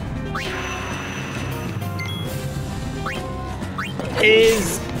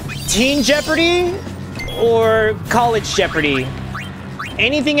is Teen Jeopardy or College Jeopardy.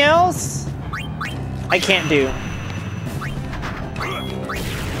 Anything else, I can't do.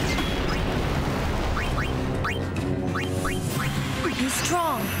 Be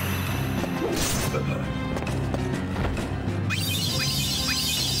strong.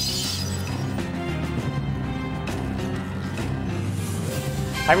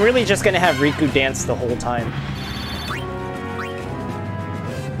 I'm really just gonna have Riku dance the whole time.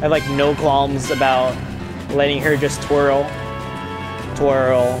 I have like no qualms about letting her just twirl,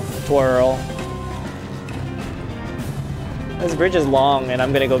 twirl, twirl. This bridge is long and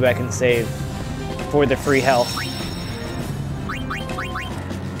I'm gonna go back and save for the free health.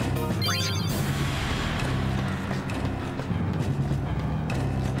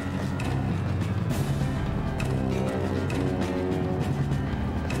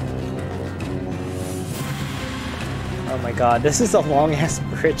 Oh my god, this is a long-ass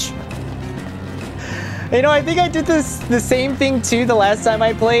bridge. You know, I think I did the same thing too the last time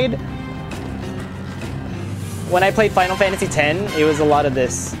I played. When I played Final Fantasy X, it was a lot of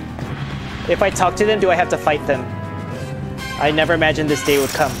this. If I talk to them, do I have to fight them? I never imagined this day would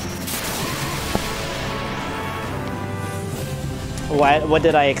come. What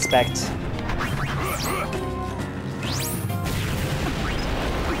did I expect?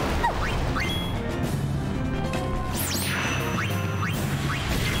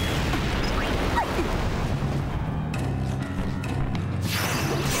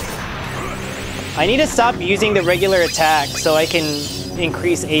 I need to stop using the regular attack so I can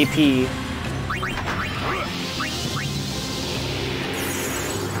increase AP.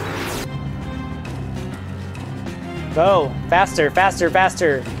 Go! Faster, faster,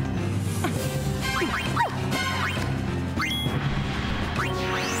 faster!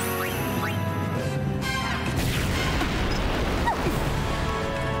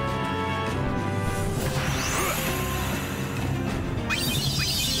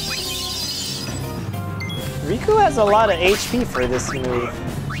 Riku has a lot of HP for this move.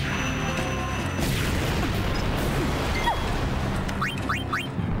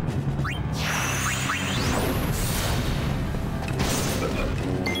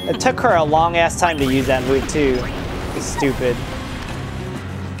 It took her a long ass time to use that move too. It's stupid.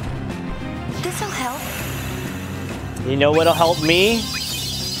 This'll help. You know what'll help me?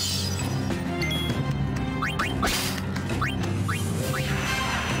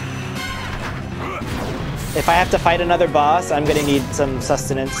 If I have to fight another boss, I'm gonna need some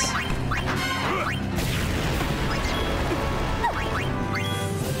sustenance.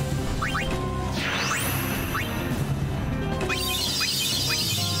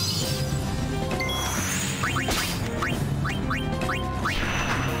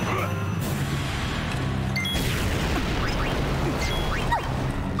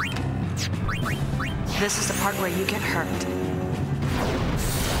 This is the part where you get hurt.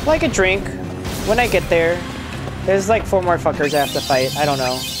 Like a drink. When I get there, there's like 4 more fuckers I have to fight. I don't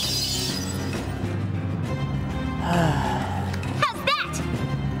know. How's that?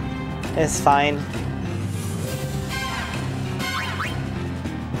 It's fine.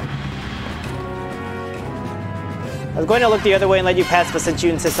 I was going to look the other way and let you pass, but since you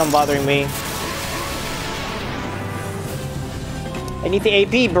insist on bothering me. I need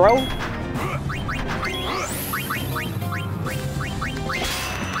the AP, bro.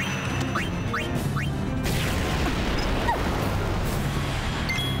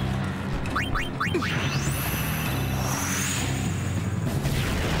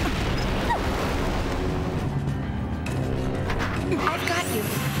 I've got you.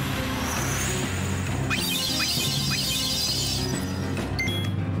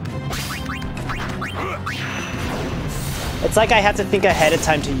 It's like I have to think ahead of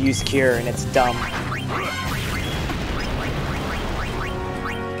time to use Cure, and it's dumb.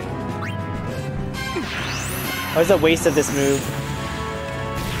 What was the waste of this move?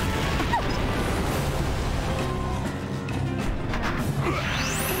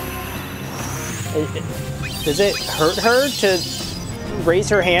 Does it hurt her to raise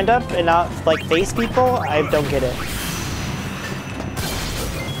her hand up and not, like, face people? I don't get it.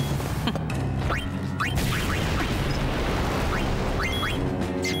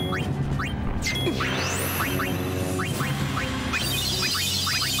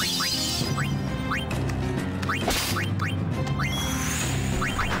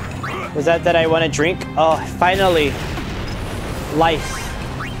 Was that I want to drink? Oh, finally. Life.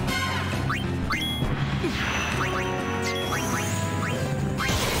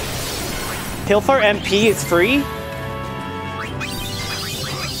 Pilfer MP is free?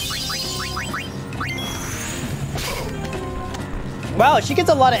 Wow, she gets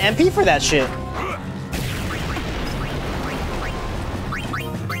a lot of MP for that shit.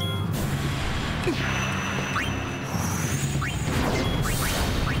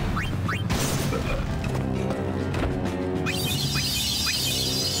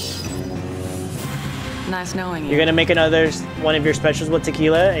 Nice knowing you. You're gonna make another one of your specials with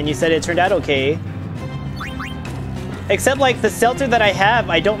tequila, and you said it turned out okay. Except, like, the seltzer that I have,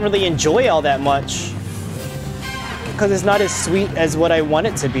 I don't really enjoy all that much. Because it's not as sweet as what I want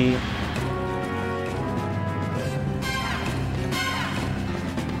it to be.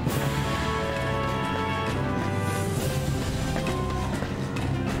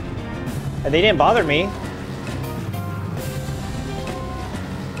 And they didn't bother me.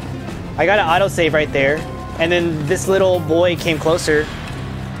 I got an autosave right there, and then this little boy came closer.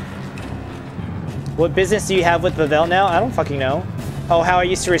 What business do you have with Bevelle now? I don't fucking know. Oh, how I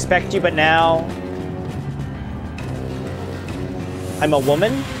used to respect you, but now I'm a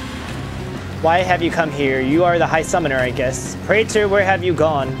woman? Why have you come here? You are the High Summoner, I guess. Praetor, where have you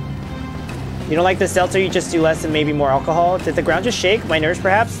gone? You don't like the seltzer, you just do less and maybe more alcohol? Did the ground just shake? My nerves,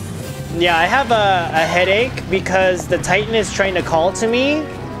 perhaps? Yeah, I have a headache because the Titan is trying to call to me.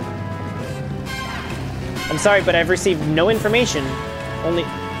 I'm sorry, but I've received no information. Only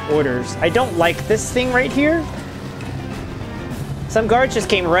orders. I don't like this thing right here. Some guards just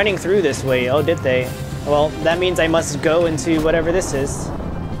came running through this way. Oh, did they? Well, that means I must go into whatever this is.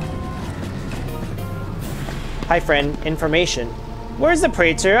 Hi, friend. Information. Where's the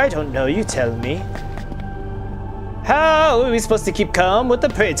Praetor? I don't know. You tell me. How are we supposed to keep calm with the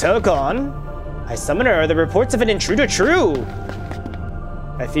Praetor gone? High Summoner, are the reports of an intruder true?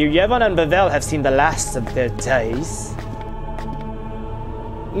 I fear Yevon and Bevelle have seen the last of their days.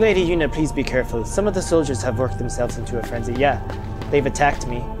 Lady Yuna, please be careful. Some of the soldiers have worked themselves into a frenzy. Yeah, they've attacked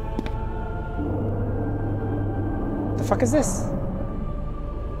me. The fuck is this?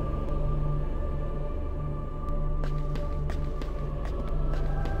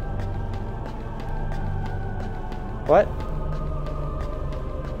 What?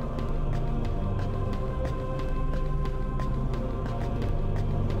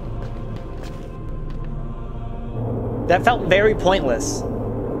 That felt very pointless.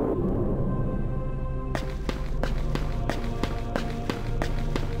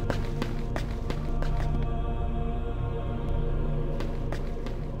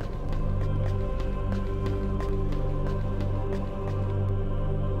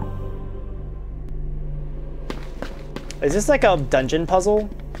 Is this like a dungeon puzzle?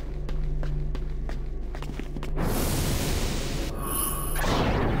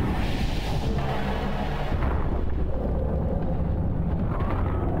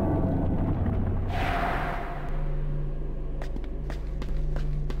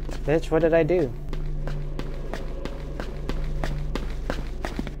 Bitch, what did I do?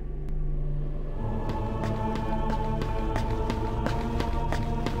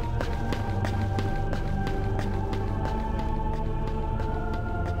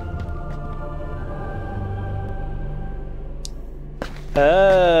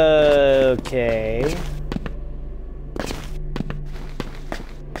 Okay.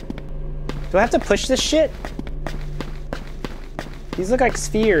 Do I have to push this shit? These look like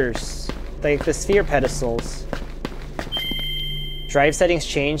spheres. Like the sphere pedestals. Drive settings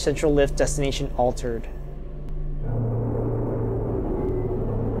changed. Central lift destination altered.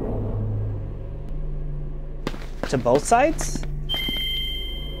 To both sides?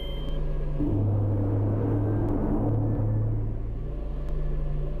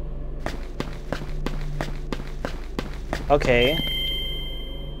 Okay.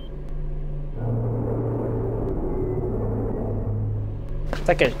 It's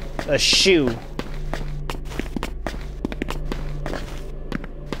like a shoe.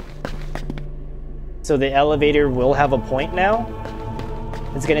 So the elevator will have a point now?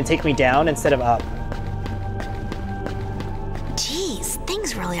 It's gonna take me down instead of up. Geez,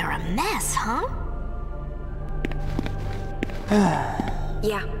 things really are a mess, huh?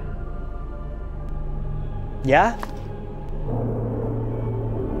 Yeah. Yeah?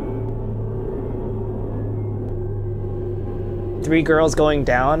 Three girls going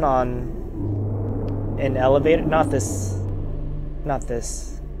down on an elevator? Not this. Not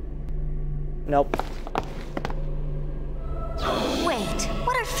this. Nope. Wait,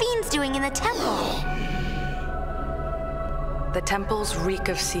 what are fiends doing in the temple? The temples reek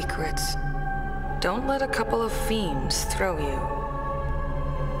of secrets. Don't let a couple of fiends throw you.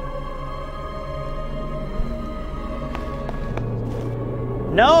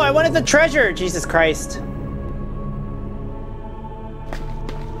 No, I wanted the treasure! Jesus Christ.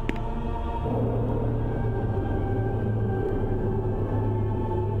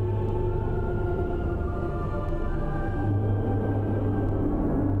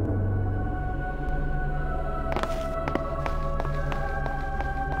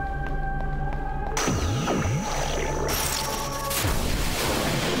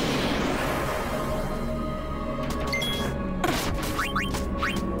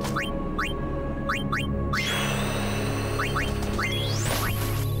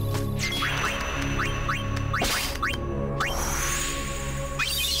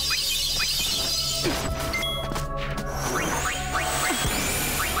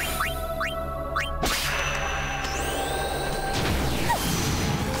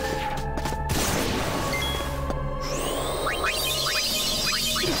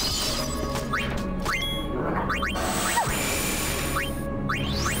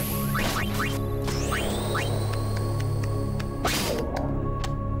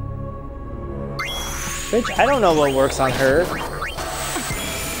 Bitch, I don't know what works on her.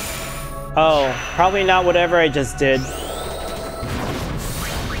 Oh, probably not whatever I just did.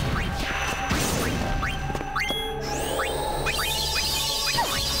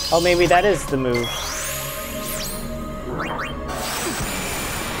 Oh, maybe that is the move.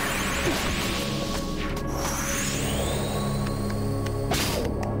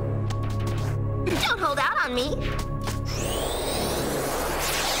 Don't hold out on me.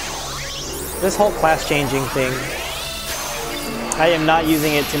 This whole class changing thing, I am not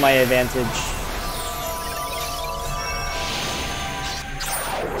using it to my advantage.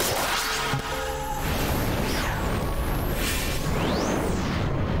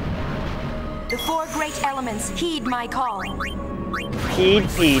 The four great elements heed my call.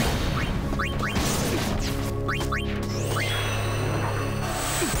 Heed.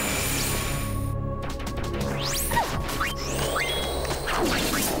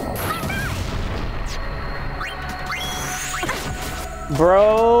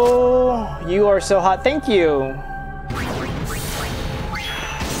 Bro, you are so hot. Thank you.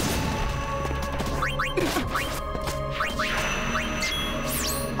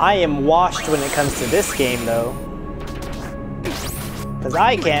 I am washed when it comes to this game, though. Because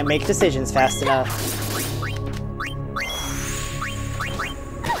I can't make decisions fast enough.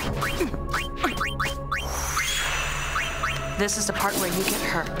 This is the part where you get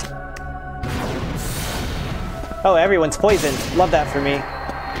hurt. Oh, everyone's poisoned. Love that for me.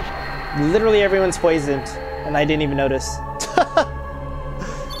 Literally everyone's poisoned, and I didn't even notice.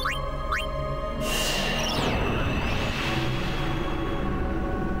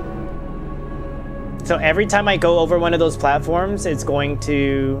 So every time I go over one of those platforms, it's going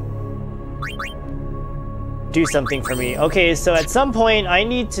to do something for me. Okay, so at some point, I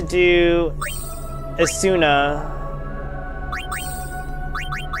need to do Asuna.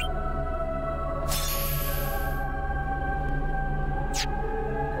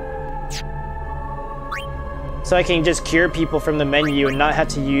 So I can just cure people from the menu and not have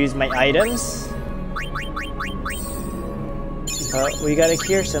to use my items. But we gotta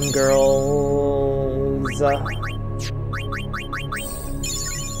cure some girls.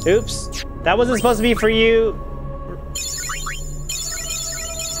 Oops, that wasn't supposed to be for you.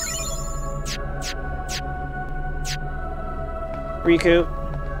 Riku.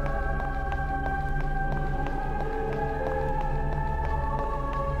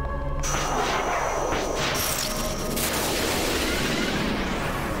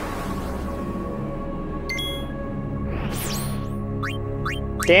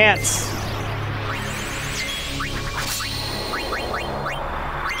 Dance.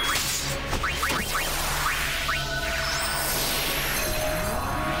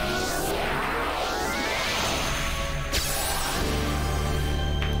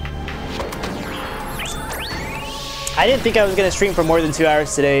 I didn't think I was gonna stream for more than 2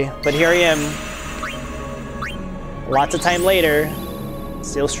 hours today, but here I am. Lots of time later,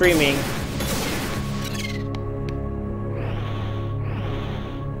 still streaming.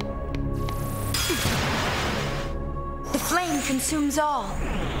 The flame consumes all.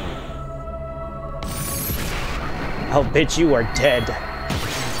 Oh, bitch, you are dead.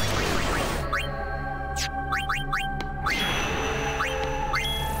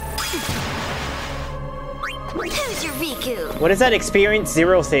 Who's your Riku? What is that experience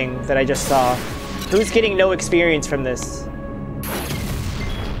 0 thing that I just saw? Who's getting no experience from this?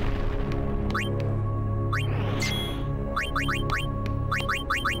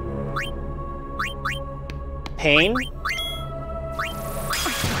 Pain?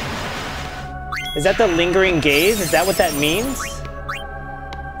 Is that the lingering gaze? Is that what that means?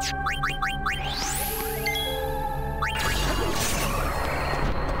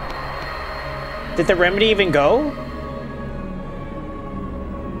 Did the remedy even go?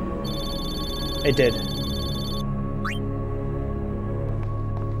 It did.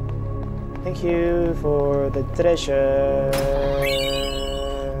 Thank you for the treasure.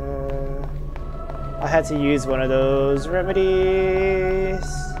 I had to use one of those remedies.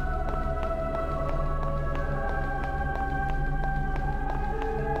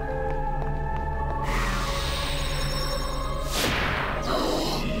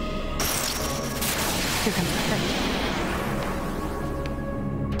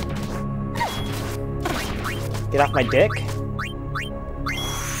 Get off my dick.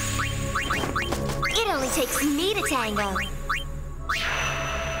 It only takes me to tango.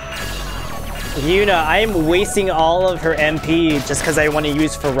 Yuna, I am wasting all of her MP just because I want to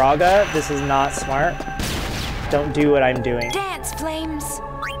use Faraga. This is not smart. Don't do what I'm doing. Dance, flames.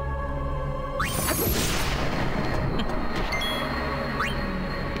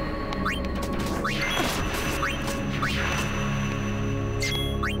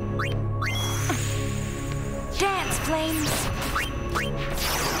 Dance, flames.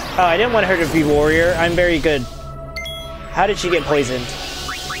 Oh, I didn't want her to be warrior. I'm very good. How did she get poisoned?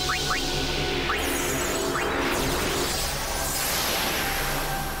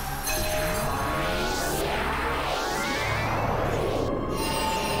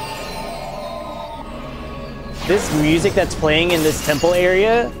 This music that's playing in this temple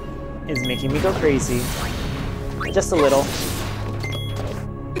area is making me go crazy. Just a little.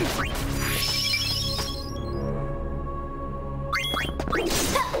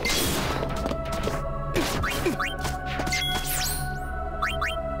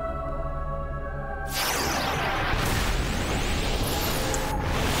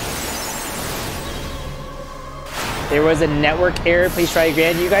 There was a network error. Please try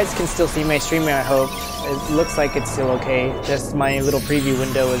again. You guys can still see my stream, I hope. It looks like it's still okay. Just my little preview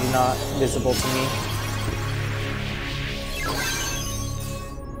window is not visible to me.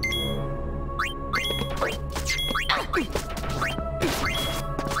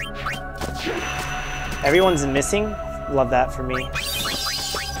 Everyone's missing. Love that for me.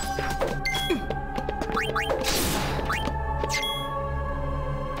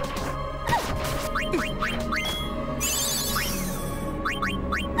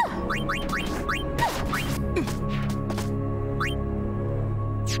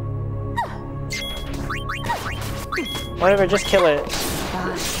 Whatever, just kill it.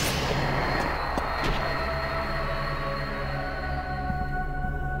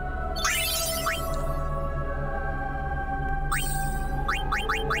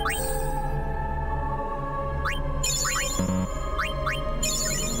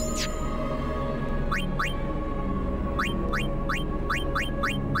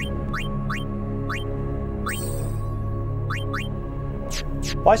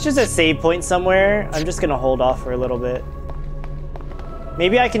 Watch just a save point somewhere. I'm just gonna hold off for a little bit.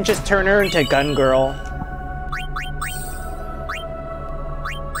 Maybe I can just turn her into Gun Girl.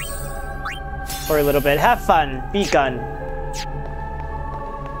 For a little bit. Have fun. Be Gun.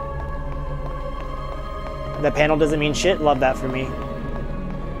 The panel doesn't mean shit. Love that for me.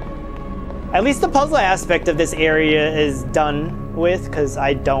 At least the puzzle aspect of this area is done with, because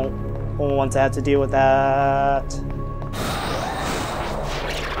I don't want to have to deal with that.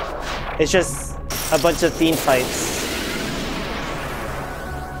 It's just a bunch of theme fights.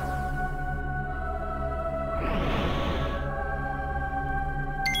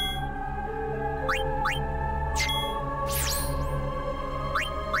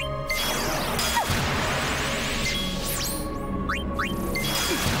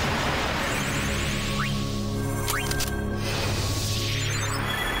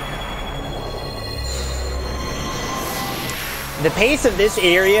 The pace of this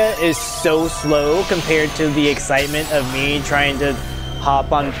area is so slow compared to the excitement of me trying to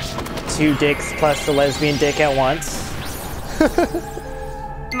hop on 2 dicks plus the lesbian dick at once.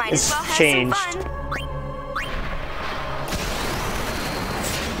 Might as well have changed. some fun.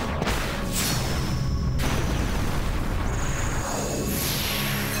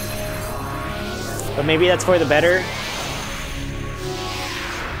 But maybe that's for the better.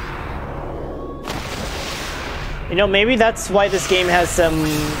 You know, maybe that's why this game has some...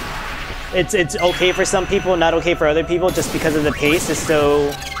 It's okay for some people, not okay for other people, just because of the pace is so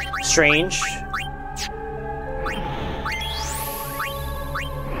strange.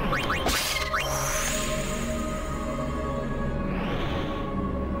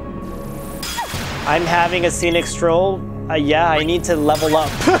 I'm having a scenic stroll. Yeah, I need to level up.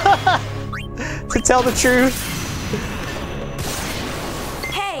 To tell the truth.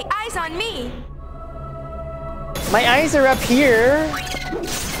 Hey, eyes on me! My eyes are up here.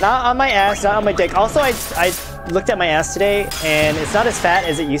 Not on my ass, not on my dick. Also, I looked at my ass today, and it's not as fat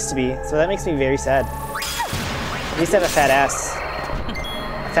as it used to be. So that makes me very sad. I used to have a fat ass.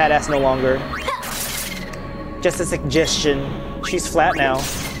 A fat ass no longer. Just a suggestion. She's flat now.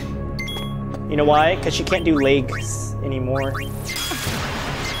 You know why? Because she can't do legs anymore.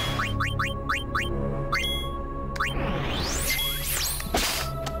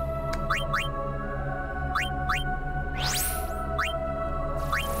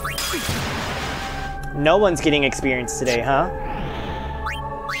 No one's getting experience today, huh?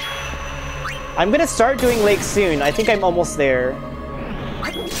 I'm gonna start doing legs soon. I think I'm almost there.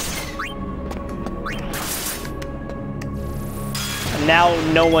 And now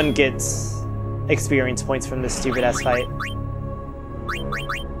no one gets experience points from this stupid ass fight.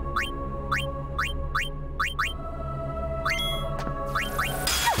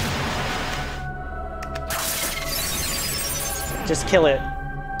 Just kill it,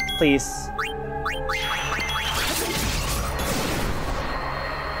 please.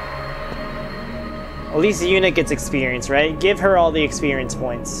 At least Yuna gets experience, right? Give her all the experience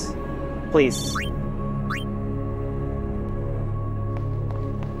points. Please.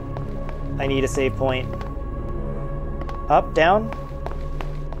 I need a save point. Up, down?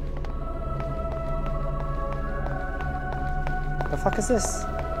 The fuck is this?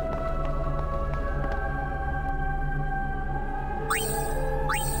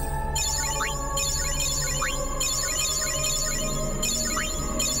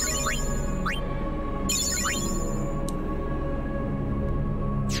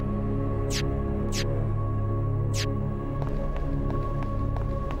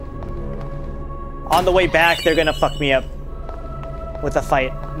 On the way back, they're gonna fuck me up with a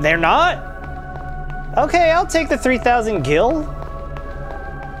fight. They're not? Okay, I'll take the 3,000 gil.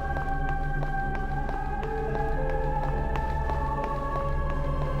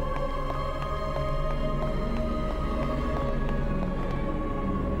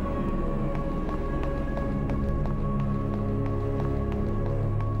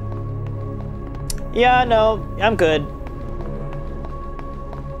 Yeah, no, I'm good.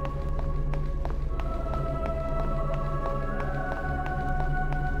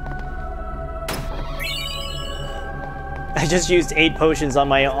 I just used 8 potions on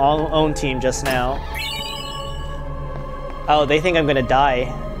my own team just now. Oh, they think I'm gonna die.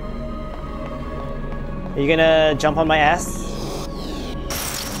 Are you gonna jump on my ass?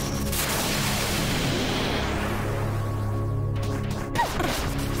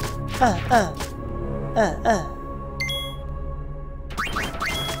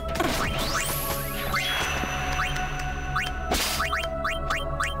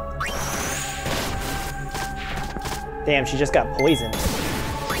 Damn, she just got poisoned.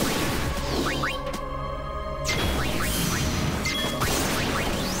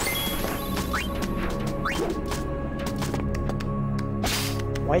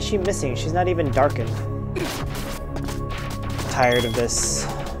 Why is she missing? She's not even darkened. Tired of this.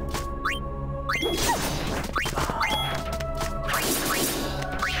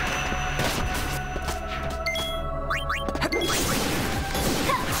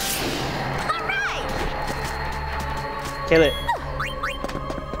 Kill it.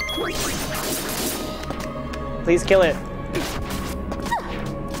 Please kill it.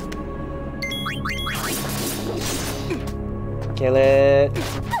 Kill it.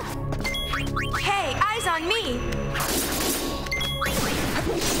 Hey, eyes on me!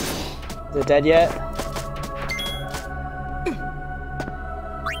 Is it dead yet?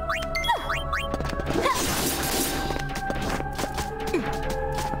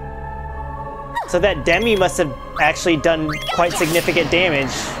 So that Demi must have actually done quite significant damage.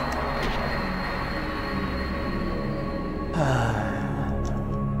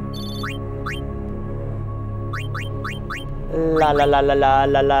 La la la la la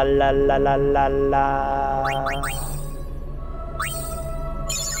la la la la la la la.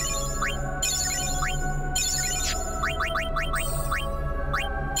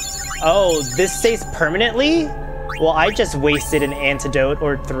 Oh, this stays permanently? Well, I just wasted an antidote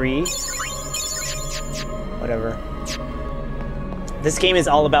or 3. Whatever. This game is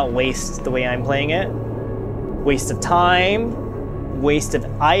all about waste, the way I'm playing it. Waste of time, waste of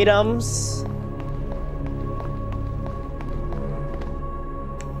items.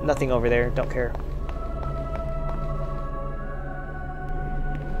 Nothing over there, don't care.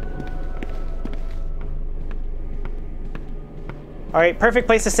 Alright, perfect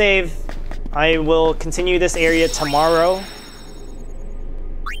place to save. I will continue this area tomorrow.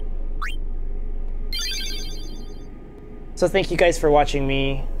 So thank you guys for watching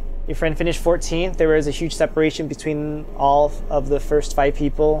me. Your friend finished 14th. There was a huge separation between all of the first 5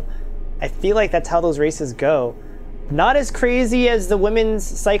 people. I feel like that's how those races go. Not as crazy as the women's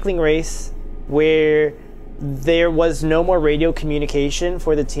cycling race, where there was no more radio communication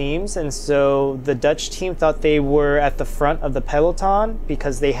for the teams, and so the Dutch team thought they were at the front of the peloton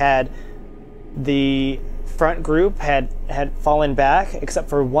because they had the front group had fallen back, except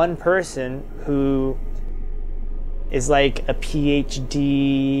for one person who is like a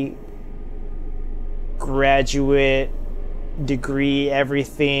PhD graduate degree,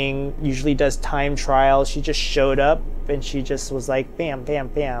 everything, usually does time trials. She just showed up and she just was like, bam, bam,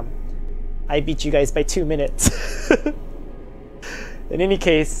 bam. I beat you guys by 2 minutes. In any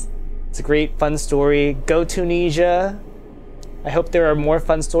case, it's a great, fun story. Go Tunisia. I hope there are more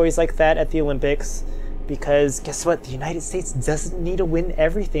fun stories like that at the Olympics, because guess what? The United States doesn't need to win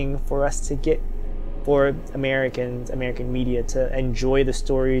everything for us to get, for Americans, American media to enjoy the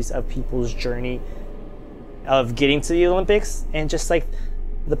stories of people's journey of getting to the Olympics and just like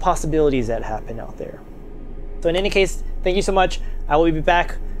the possibilities that happen out there. So in any case, thank you so much. I will be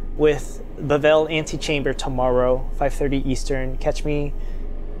back with Bevelle Antechamber tomorrow, 5:30 Eastern. Catch me,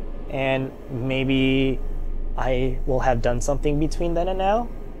 and maybe I will have done something between then and now.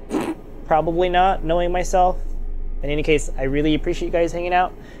 Probably not, knowing myself. In any case, I really appreciate you guys hanging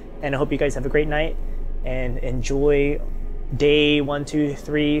out, and I hope you guys have a great night and enjoy day 1, 2,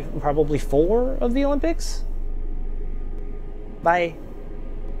 3, probably 4 of the Olympics. Bye.